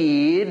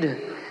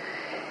seed,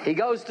 he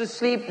goes to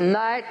sleep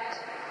night,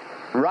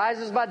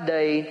 rises by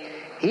day.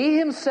 He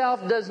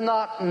himself does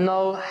not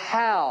know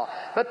how,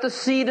 but the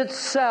seed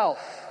itself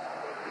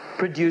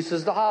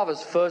produces the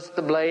harvest. First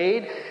the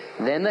blade,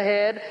 then the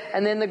head,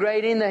 and then the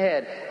grain in the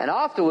head. And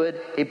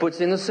afterward, he puts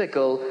in the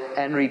sickle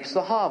and reaps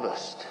the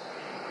harvest.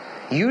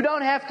 You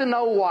don't have to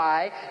know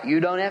why.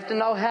 You don't have to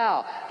know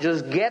how.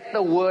 Just get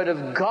the Word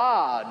of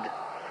God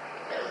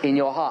in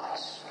your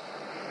hearts.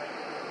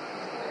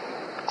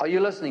 Are you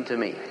listening to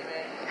me?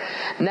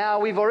 Now,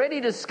 we've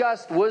already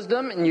discussed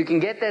wisdom, and you can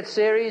get that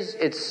series.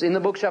 It's in the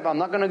bookshop. I'm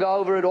not going to go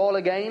over it all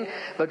again.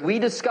 But we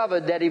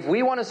discovered that if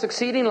we want to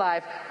succeed in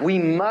life, we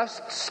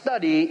must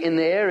study in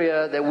the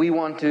area that we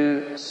want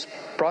to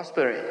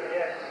prosper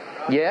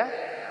in. Yeah?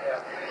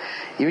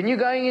 When you're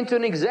going into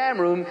an exam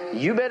room,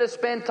 you better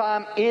spend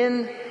time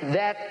in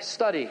that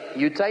study.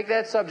 You take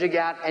that subject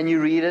out and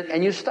you read it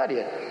and you study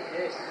it.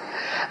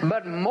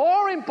 But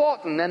more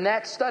important than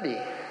that study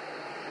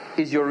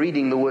is your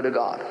reading the Word of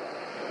God.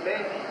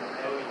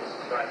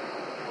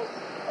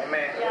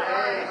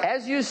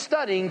 As you're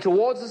studying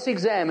towards this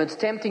exam, it's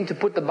tempting to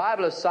put the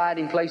Bible aside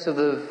in place of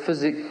the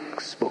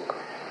physics book.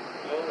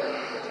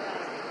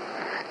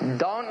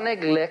 Don't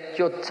neglect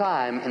your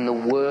time in the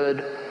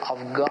Word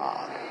of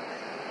God.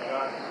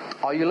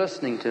 Are you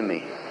listening to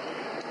me?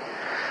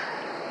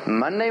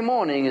 Monday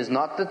morning is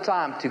not the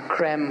time to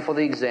cram for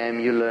the exam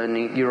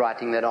you're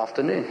writing that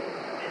afternoon.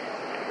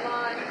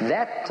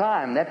 That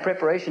time, that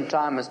preparation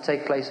time must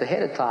take place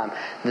ahead of time.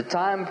 The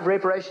time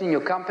preparation in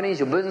your companies,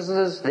 your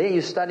businesses, there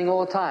you're studying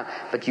all the time.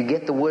 But you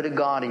get the Word of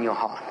God in your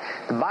heart.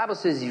 The Bible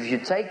says if you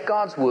take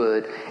God's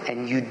Word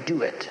and you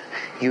do it,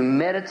 you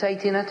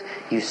meditate in it,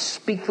 you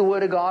speak the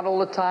Word of God all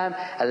the time,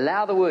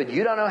 allow the Word.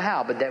 You don't know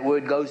how, but that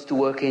Word goes to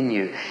work in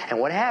you. And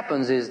what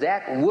happens is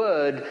that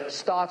Word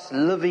starts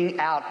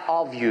living out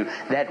of you.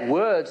 That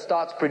Word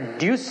starts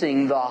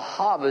producing the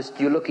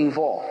harvest you're looking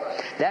for.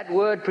 That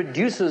Word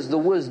produces the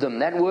wisdom.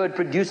 That Word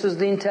produces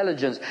the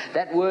intelligence.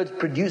 That Word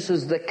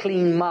produces the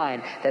clean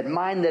mind. That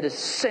mind that is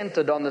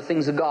centered on the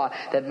things of God.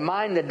 That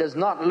mind that does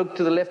not look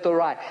to the left or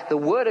right. The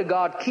Word of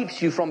God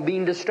keeps you from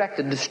being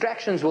distracted.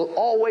 Distractions will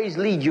always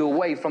lead you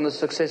away from the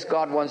success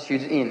God wants you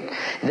in.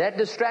 That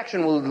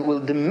distraction will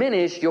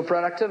diminish your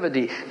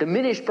productivity.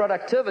 Diminished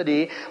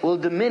productivity will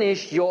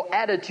diminish your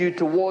attitude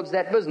towards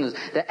that business.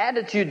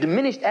 The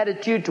diminished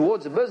attitude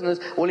towards the business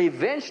will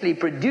eventually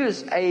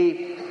produce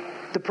a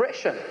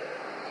depression.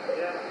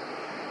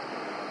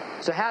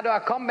 So how do I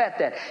combat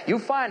that? You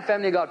find,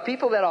 family of God,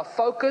 people that are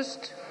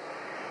focused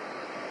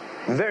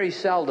very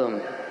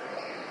seldom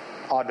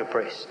are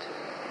depressed.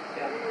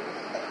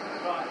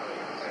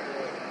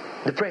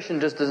 Depression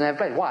just doesn't have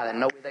place. Why? They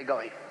know where they're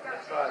going.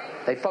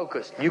 They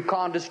focus. You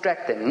can't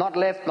distract them. Not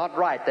left, not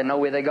right. They know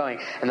where they're going.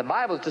 And the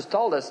Bible just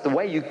told us the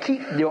way you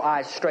keep your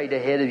eyes straight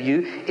ahead of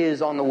you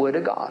is on the Word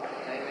of God.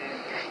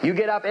 You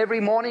get up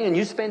every morning and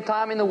you spend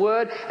time in the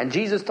Word. And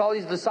Jesus told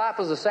His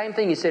disciples the same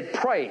thing. He said,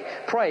 pray,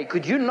 pray.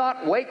 Could you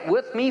not wait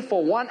with me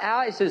for 1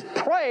 hour? He says,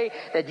 pray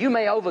that you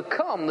may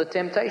overcome the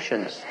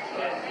temptations.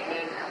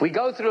 We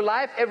go through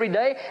life every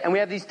day and we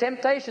have these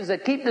temptations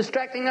that keep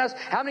distracting us.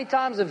 How many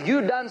times have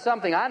you done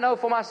something? I know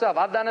for myself,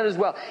 I've done it as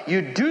well.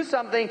 You do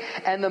something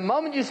and the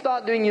moment you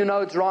start doing, you know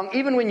it's wrong.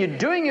 Even when you're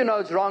doing, you know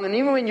it's wrong. And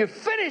even when you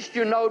finished,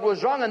 you know it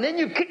was wrong. And then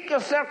you kick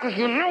yourself because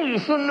you know you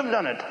shouldn't have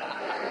done it.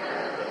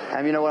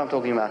 And you know what I'm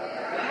talking about?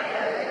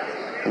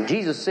 And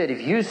Jesus said,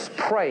 if you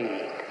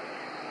prayed,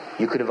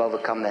 you could have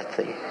overcome that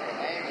thing.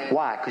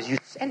 Why? Because you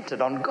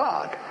centered on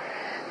God.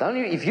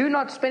 If you're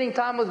not spending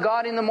time with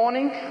God in the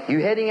morning,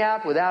 you're heading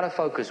out without a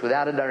focus,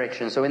 without a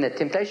direction. So when that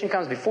temptation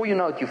comes, before you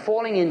know it, you're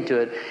falling into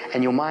it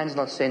and your mind's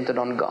not centered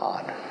on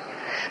God.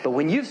 But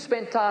when you've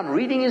spent time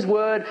reading His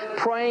Word,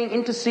 praying,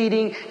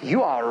 interceding,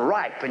 you are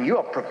ripe and you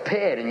are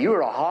prepared and you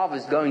are a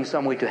harvest going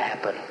somewhere to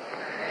happen.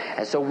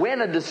 And so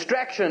when a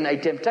distraction, a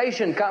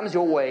temptation comes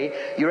your way,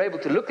 you're able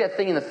to look that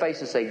thing in the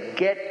face and say,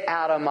 get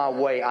out of my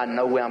way. I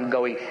know where I'm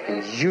going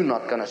and you're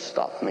not going to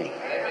stop me.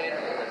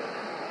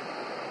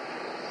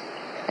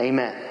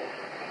 Amen.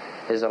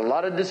 There's a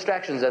lot of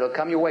distractions that will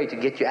come your way to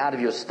get you out of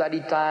your study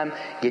time,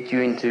 get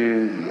you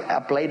into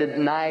up late at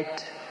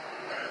night.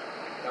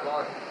 Come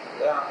on.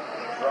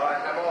 Yeah.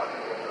 Right. Come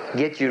on.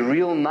 Get you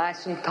real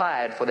nice and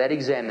tired for that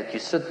exam that you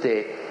sit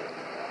there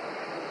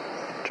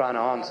trying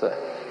to answer.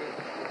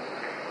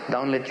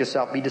 Don't let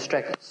yourself be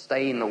distracted.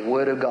 Stay in the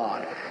Word of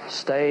God.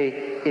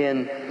 Stay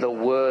in the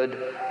Word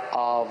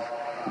of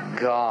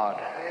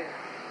God.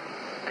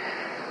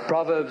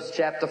 Proverbs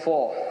chapter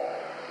 4.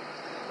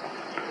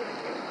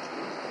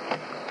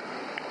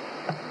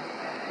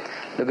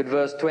 Look at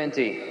verse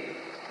 20.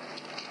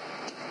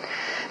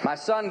 My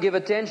son, give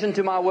attention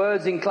to my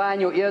words, incline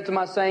your ear to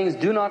my sayings.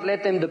 Do not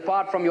let them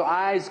depart from your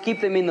eyes.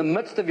 Keep them in the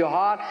midst of your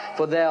heart,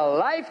 for they are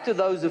life to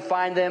those who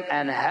find them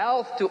and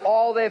health to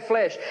all their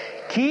flesh.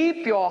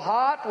 Keep your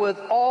heart with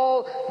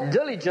all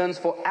diligence,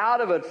 for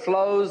out of it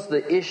flows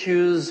the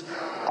issues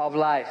of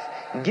life.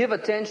 Give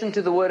attention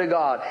to the Word of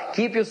God.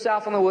 Keep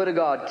yourself on the Word of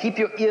God. Keep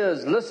your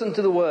ears. Listen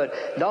to the Word.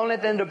 Don't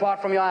let them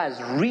depart from your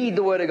eyes. Read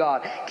the Word of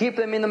God. Keep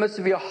them in the midst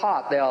of your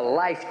heart. They are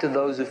life to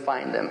those who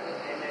find them.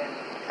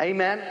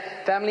 Amen.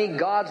 Family,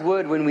 God's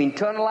Word, when we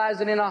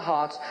internalize it in our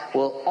hearts,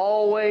 will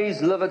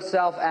always live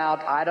itself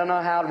out. I don't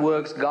know how it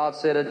works. God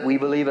said it. We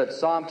believe it.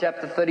 Psalm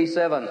chapter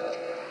 37.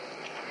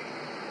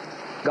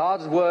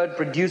 God's Word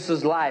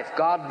produces life.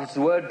 God's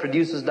Word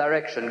produces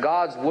direction.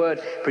 God's Word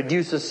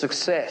produces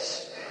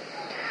success.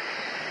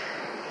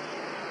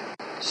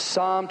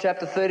 Psalm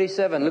chapter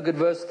 37. Look at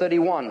verse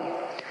 31.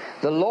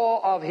 The law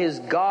of his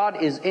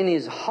God is in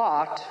his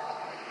heart.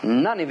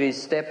 None of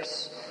his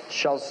steps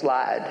shall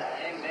slide.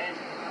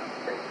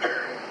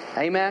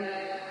 Amen.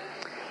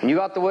 When you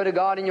got the Word of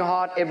God in your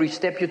heart, every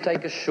step you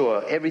take is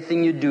sure.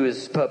 Everything you do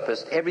is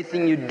purposed.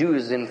 Everything you do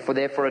is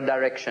there for a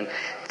direction.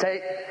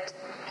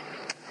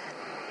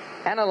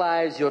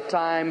 Analyze your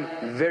time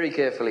very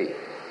carefully.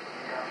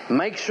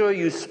 Make sure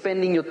you're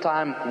spending your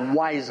time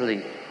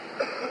wisely.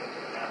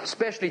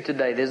 Especially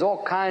today, there's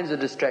all kinds of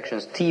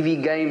distractions.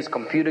 TV games,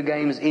 computer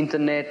games,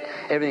 internet,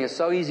 everything is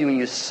so easy when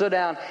you sit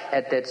down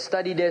at that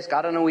study desk.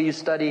 I don't know where you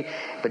study,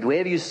 but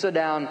wherever you sit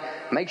down,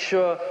 make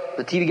sure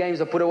the TV games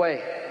are put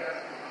away.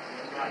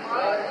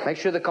 Make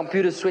sure the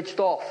computer's switched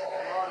off.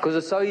 Because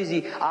it's so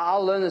easy.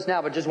 I'll learn this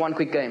now, but just one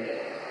quick game.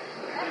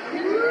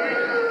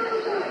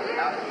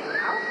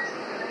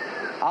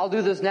 I'll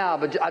do this now,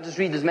 but I'll just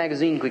read this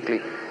magazine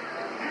quickly.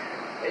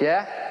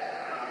 Yeah?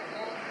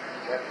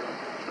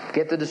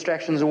 Get the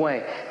distractions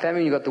away.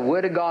 Family, you've got the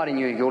Word of God in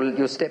you.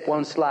 Your step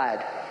won't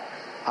slide.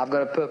 I've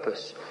got a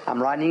purpose.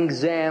 I'm writing an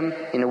exam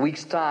in a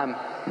week's time.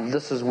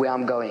 This is where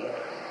I'm going.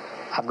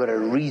 I've got a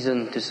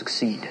reason to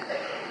succeed.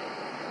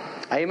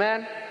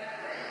 Amen?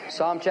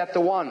 Psalm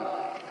chapter 1.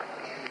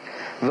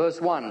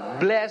 Verse 1.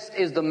 Blessed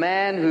is the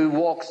man who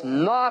walks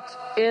not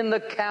in the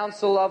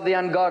counsel of the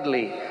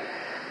ungodly,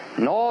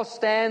 nor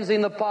stands in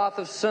the path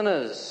of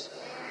sinners,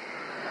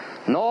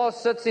 nor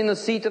sits in the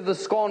seat of the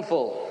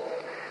scornful.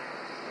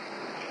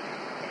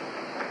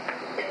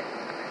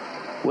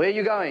 Where are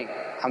you going?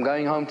 I'm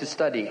going home to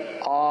study.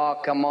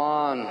 Oh, come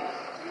on.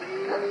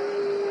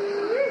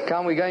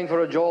 Come, we're going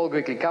for a Joel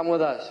quickly. Come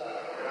with us.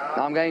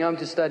 No, I'm going home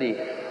to study.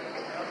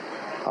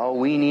 Oh,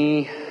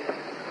 weenie.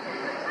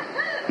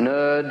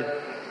 Nerd.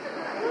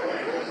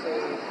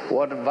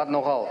 What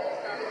nogal?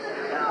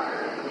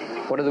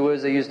 What are the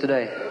words they use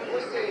today?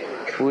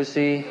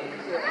 Wussy.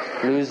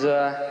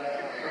 Loser.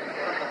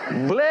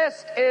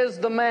 Blessed is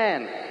the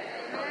man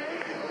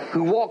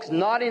who walks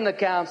not in the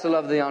counsel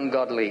of the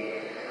ungodly,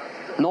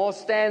 nor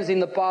stands in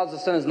the paths of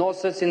sinners, nor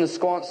sits in the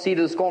seat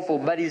of the scornful,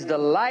 but his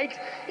delight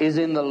is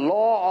in the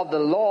law of the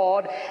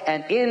Lord,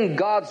 and in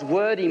God's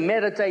word he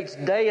meditates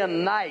day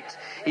and night.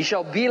 He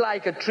shall be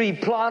like a tree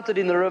planted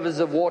in the rivers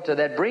of water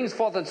that brings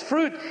forth its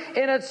fruit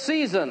in its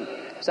season.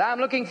 So I'm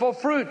looking for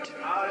fruit.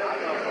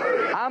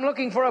 I'm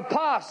looking for a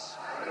pass.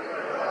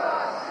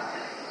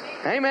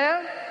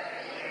 Amen.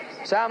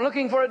 So I'm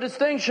looking for a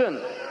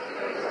distinction.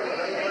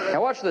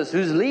 Now watch this.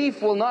 Whose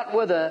leaf will not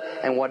wither,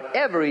 and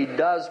whatever he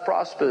does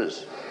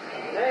prospers.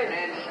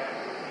 Amen.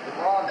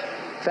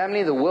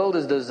 Family, the world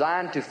is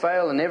designed to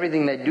fail, and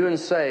everything they do and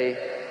say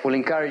will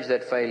encourage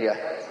that failure.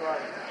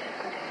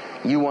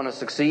 You want to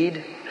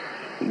succeed?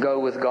 Go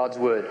with God's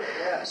Word.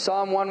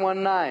 Psalm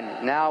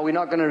 119. Now, we're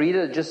not going to read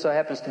it. It just so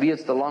happens to be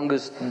it's the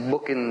longest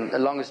the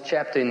longest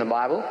chapter in the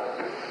Bible.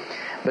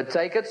 But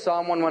take it,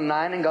 Psalm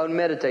 119, and go and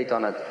meditate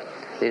on it.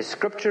 There's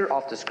scripture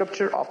after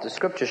scripture after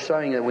scripture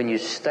showing that when you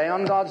stay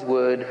on God's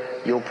Word,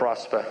 you'll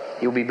prosper.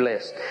 You'll be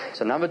blessed.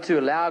 So number 2,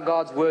 allow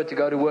God's Word to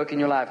go to work in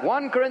your life.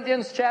 1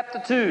 Corinthians chapter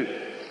 2.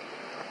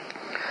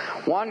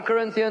 1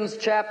 Corinthians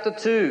chapter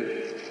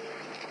 2.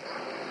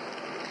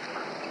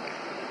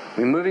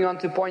 We're moving on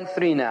to point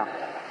 3 now.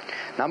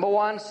 Number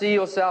 1, see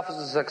yourself as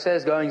a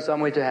success going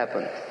somewhere to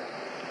happen.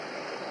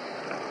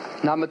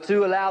 Number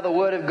 2, allow the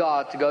Word of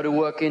God to go to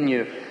work in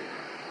you.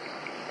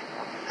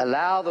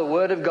 Allow the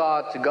Word of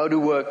God to go to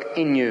work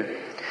in you.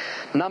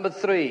 Number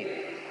 3,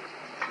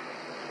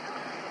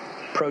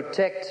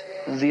 protect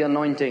the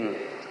anointing.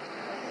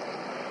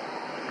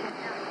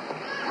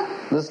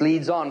 This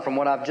leads on from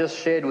what I've just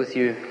shared with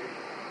you.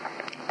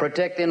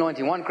 Protect the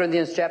anointing. 1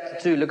 Corinthians chapter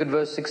 2, look at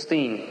verse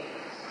 16.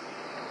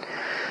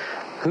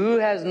 Who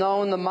has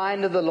known the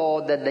mind of the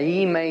Lord that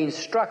he may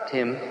instruct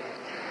him?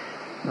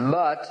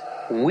 But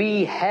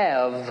we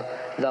have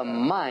the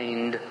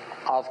mind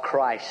of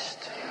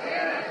Christ.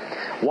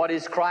 What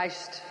is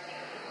Christ?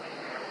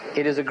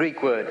 It is a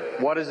Greek word.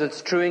 What is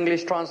its true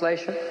English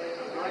translation?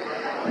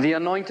 The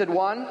Anointed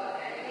One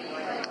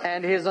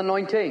and His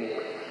anointing.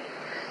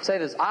 Say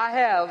this. I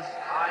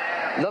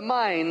have the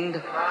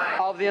mind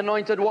of the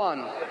Anointed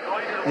One.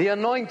 The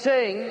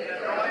anointing,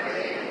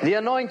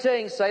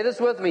 say this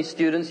with me,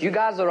 students. You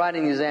guys are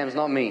writing the exams,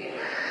 not me.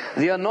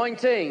 The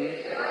anointing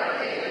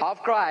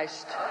of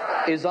Christ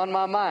is on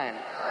my mind.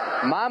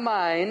 My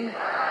mind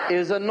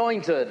is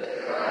anointed.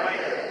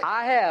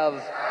 I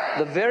have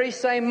the very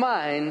same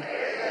mind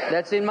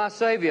that's in my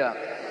Savior.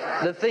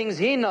 The things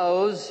He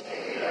knows,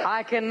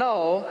 I can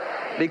know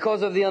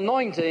because of the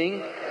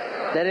anointing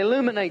that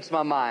illuminates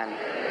my mind.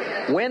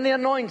 When the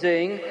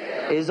anointing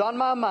is on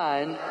my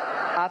mind,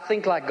 I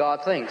think like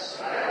God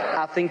thinks.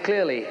 I think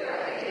clearly.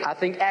 I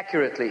think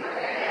accurately.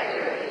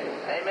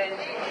 Amen.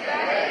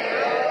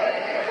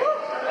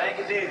 Thank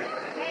you, Jesus.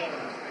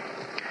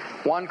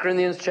 1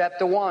 Corinthians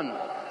chapter 1,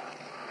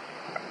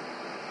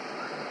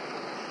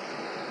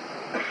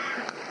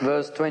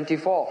 verse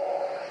 24.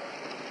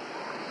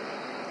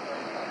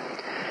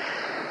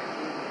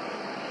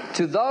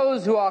 To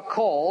those who are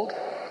called,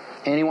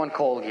 anyone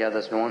called here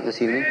this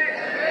evening?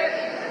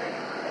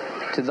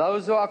 To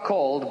those who are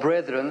called,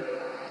 brethren,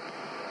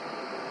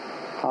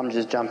 I'm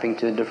just jumping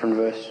to a different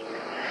verse.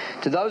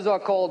 To those who are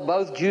called,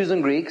 both Jews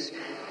and Greeks,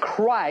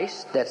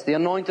 Christ, that's the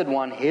Anointed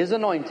One, His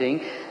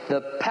anointing,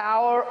 the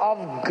power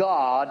of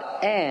God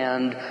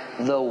and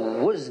the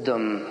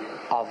wisdom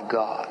of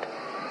God.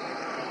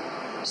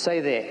 Say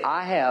there,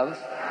 I have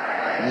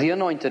the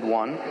Anointed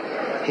One,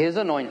 His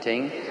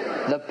anointing,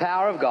 the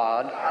power of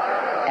God,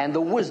 and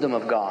the wisdom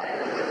of God.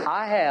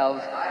 I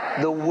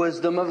have the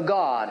wisdom of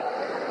God.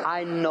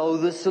 I know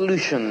the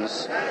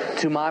solutions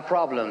to my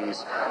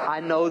problems.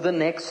 I know the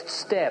next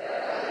step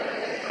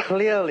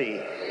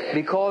clearly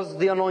because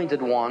the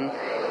Anointed One,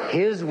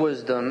 His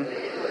wisdom,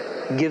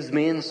 gives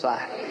me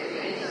insight.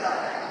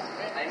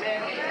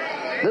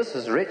 This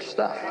is rich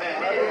stuff.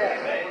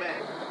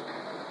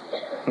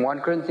 1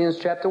 Corinthians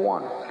chapter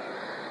 1.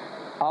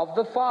 Of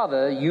the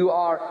Father, you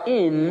are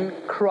in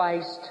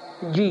Christ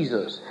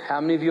Jesus.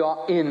 How many of you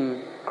are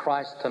in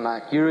Christ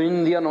tonight? You're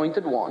in the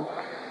Anointed One.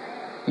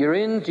 You're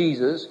in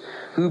Jesus,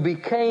 who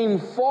became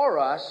for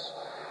us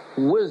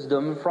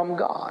wisdom from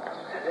God.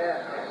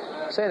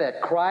 Say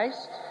that.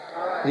 Christ,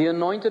 the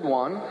Anointed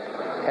One,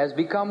 has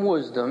become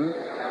wisdom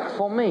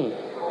for me.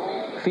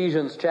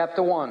 Ephesians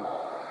chapter 1.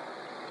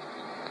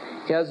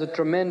 Here's a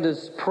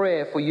tremendous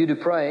prayer for you to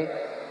pray.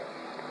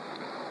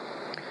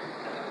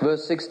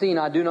 Verse 16,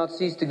 I do not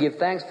cease to give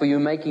thanks for you,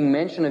 making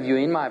mention of you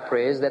in my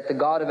prayers, that the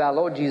God of our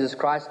Lord Jesus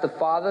Christ, the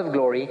Father of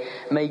glory,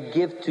 may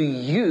give to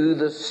you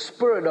the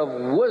spirit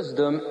of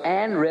wisdom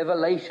and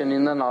revelation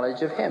in the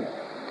knowledge of Him.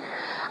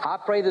 I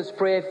pray this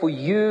prayer for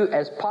you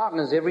as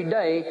partners every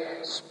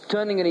day,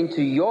 turning it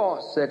into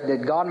yours,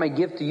 that God may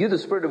give to you the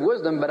spirit of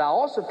wisdom, but I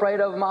also pray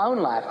it over my own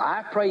life.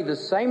 I pray the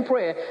same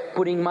prayer,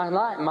 putting my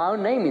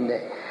own name in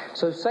there.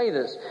 So say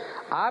this,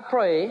 I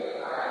pray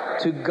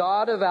to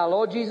God of our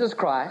Lord Jesus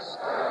Christ,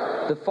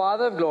 the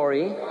Father of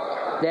glory,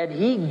 that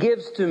He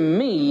gives to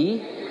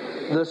me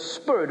the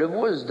spirit of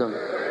wisdom.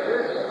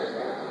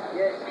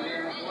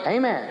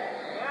 Amen.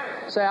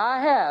 Say,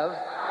 I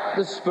have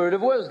the spirit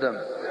of wisdom.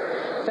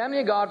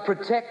 Family of God,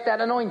 protect that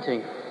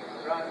anointing.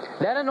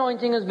 That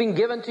anointing has been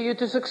given to you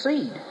to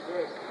succeed.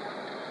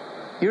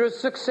 You're a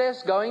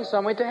success going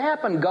somewhere to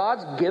happen.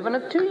 God's given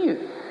it to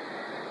you.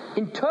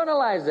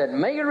 Internalize that.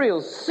 Make it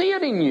real. See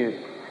it in you.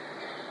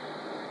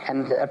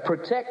 And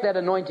protect that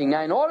anointing.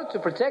 Now, in order to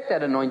protect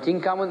that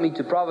anointing, come with me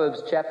to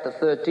Proverbs chapter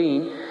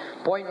 13.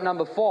 Point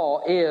number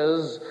 4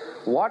 is,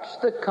 watch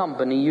the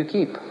company you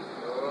keep.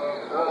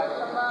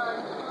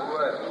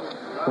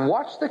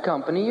 Watch the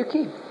company you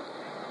keep.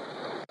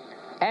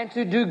 And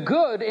to do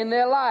good in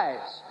their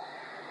lives.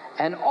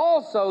 And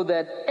also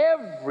that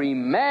every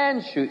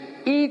man should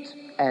eat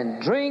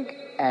and drink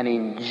and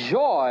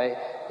enjoy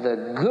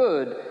the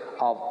good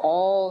of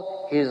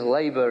all his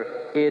labor.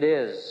 It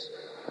is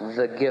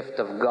the gift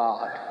of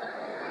God.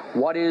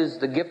 What is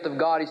the gift of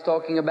God he's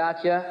talking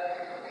about here?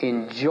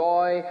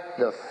 Enjoy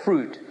the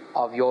fruit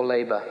of your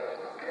labor.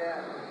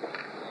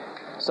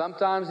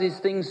 Sometimes these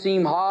things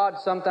seem hard.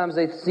 Sometimes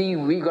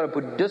we've got to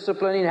put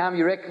discipline in. How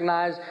many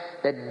recognize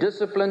that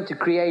discipline to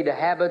create a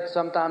habit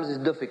sometimes is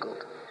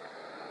difficult?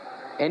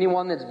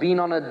 Anyone that's been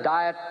on a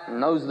diet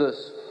knows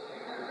this.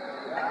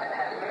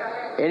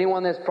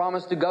 Anyone that's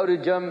promised to go to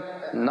gym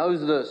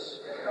knows this.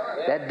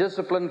 That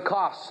discipline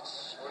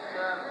costs.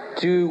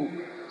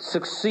 To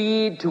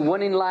succeed, to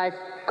win in life,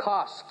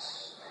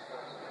 costs.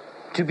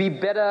 To be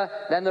better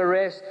than the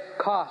rest,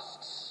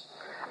 costs.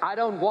 I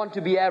don't want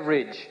to be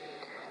average.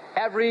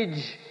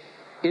 Average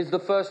is the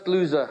first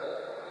loser.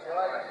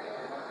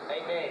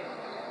 Amen.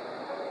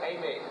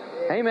 Amen.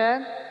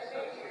 Amen.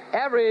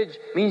 Average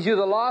means you're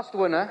the last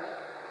winner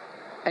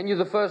and you're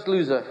the first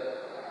loser.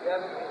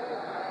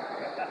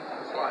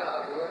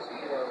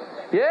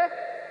 Yeah?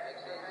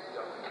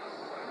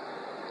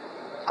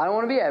 I don't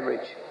want to be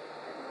average.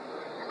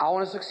 I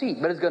want to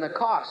succeed, but it's going to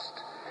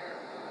cost.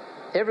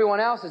 Everyone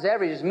else is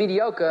average, is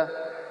mediocre.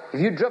 If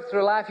you drift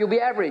through life, you'll be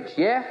average,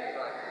 yeah?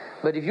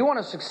 But if you want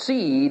to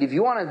succeed, if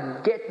you want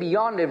to get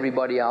beyond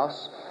everybody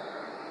else,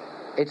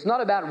 it's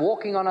not about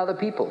walking on other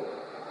people.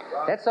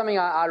 That's something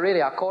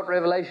I caught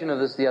revelation of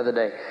this the other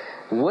day.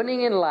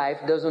 Winning in life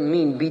doesn't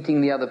mean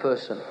beating the other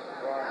person.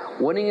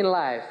 Winning in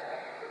life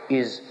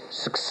is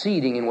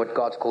succeeding in what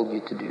God's called you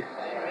to do.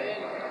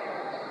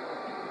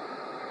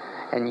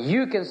 And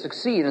you can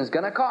succeed, and it's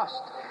going to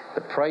cost.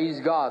 But praise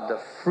God, the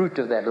fruit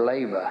of that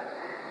labor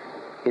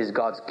is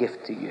God's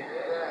gift to you.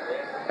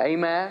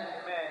 Amen.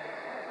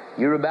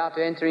 You're about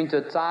to enter into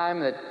a time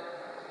that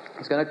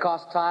it's going to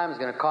cost time, it's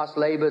going to cost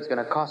labor, it's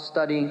going to cost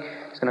studying,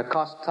 it's going to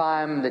cost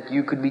time that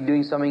you could be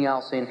doing something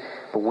else in.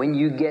 But when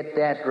you get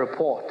that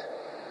report,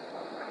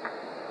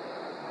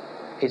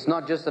 it's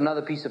not just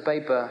another piece of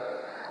paper.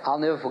 I'll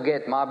never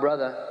forget my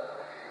brother,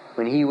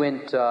 when he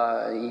went,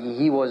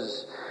 he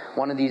was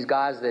one of these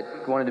guys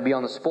that wanted to be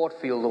on the sport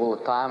field all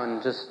the time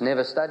and just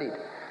never studied.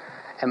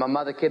 And my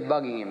mother kept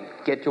bugging him,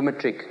 get your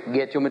matric,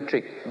 get your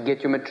matric,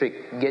 get your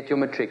matric, get your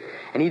matric.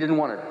 And he didn't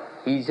want it.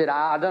 He said,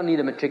 I don't need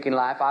a matric in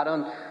life. I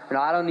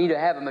don't need to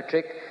have a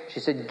matric. She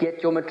said,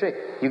 get your matric.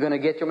 You're going to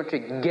get your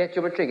matric. Get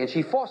your matric. And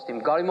she forced him,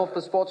 got him off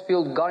the sports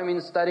field, got him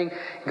in studying,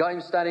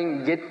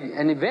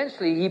 and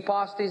eventually he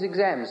passed his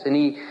exams. And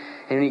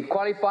he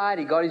qualified,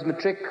 he got his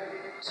matric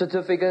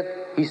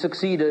certificate, he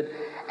succeeded.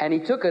 And he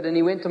took it and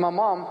he went to my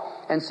mom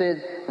and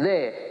said,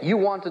 there, you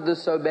wanted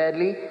this so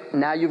badly,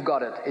 now you've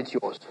got it, it's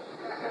yours.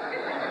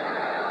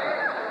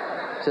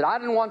 Said, I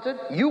didn't want it,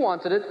 you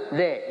wanted it,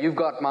 there, you've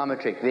got my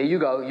matric, there you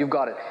go, you've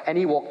got it. And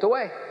he walked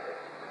away.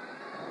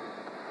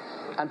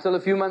 Until a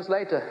few months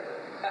later,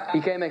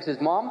 he came and says,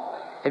 Mom,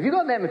 have you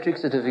got that matric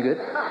certificate?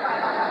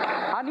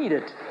 I need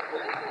it.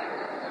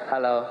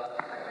 Hello?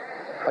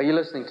 Are you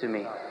listening to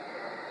me?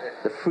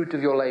 The fruit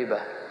of your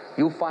labor.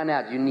 You'll find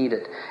out you need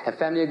it. And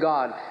family of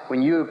God,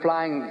 when you're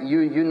applying,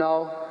 you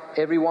know,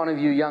 every one of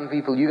you young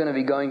people, you're going to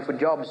be going for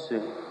jobs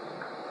soon.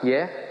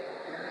 Yeah?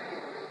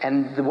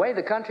 And the way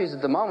the country is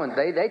at the moment,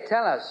 they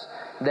tell us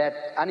that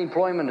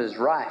unemployment is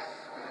rife.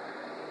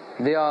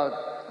 There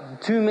are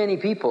too many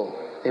people.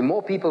 There are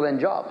more people than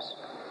jobs.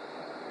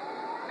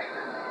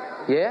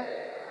 Yeah?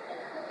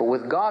 But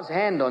with God's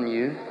hand on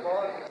you,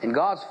 and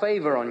God's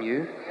favor on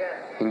you,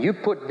 and you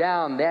put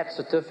down that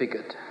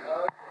certificate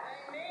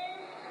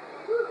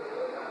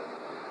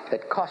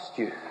that cost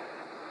you,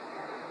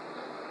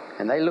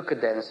 and they look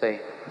at that and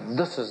say,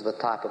 this is the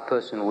type of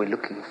person we're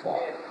looking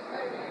for.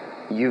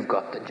 You've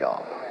got the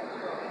job.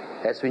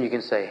 That's when you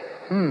can say,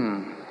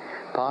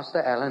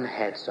 Pastor Allan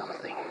had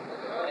something.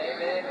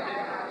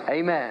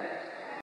 Amen.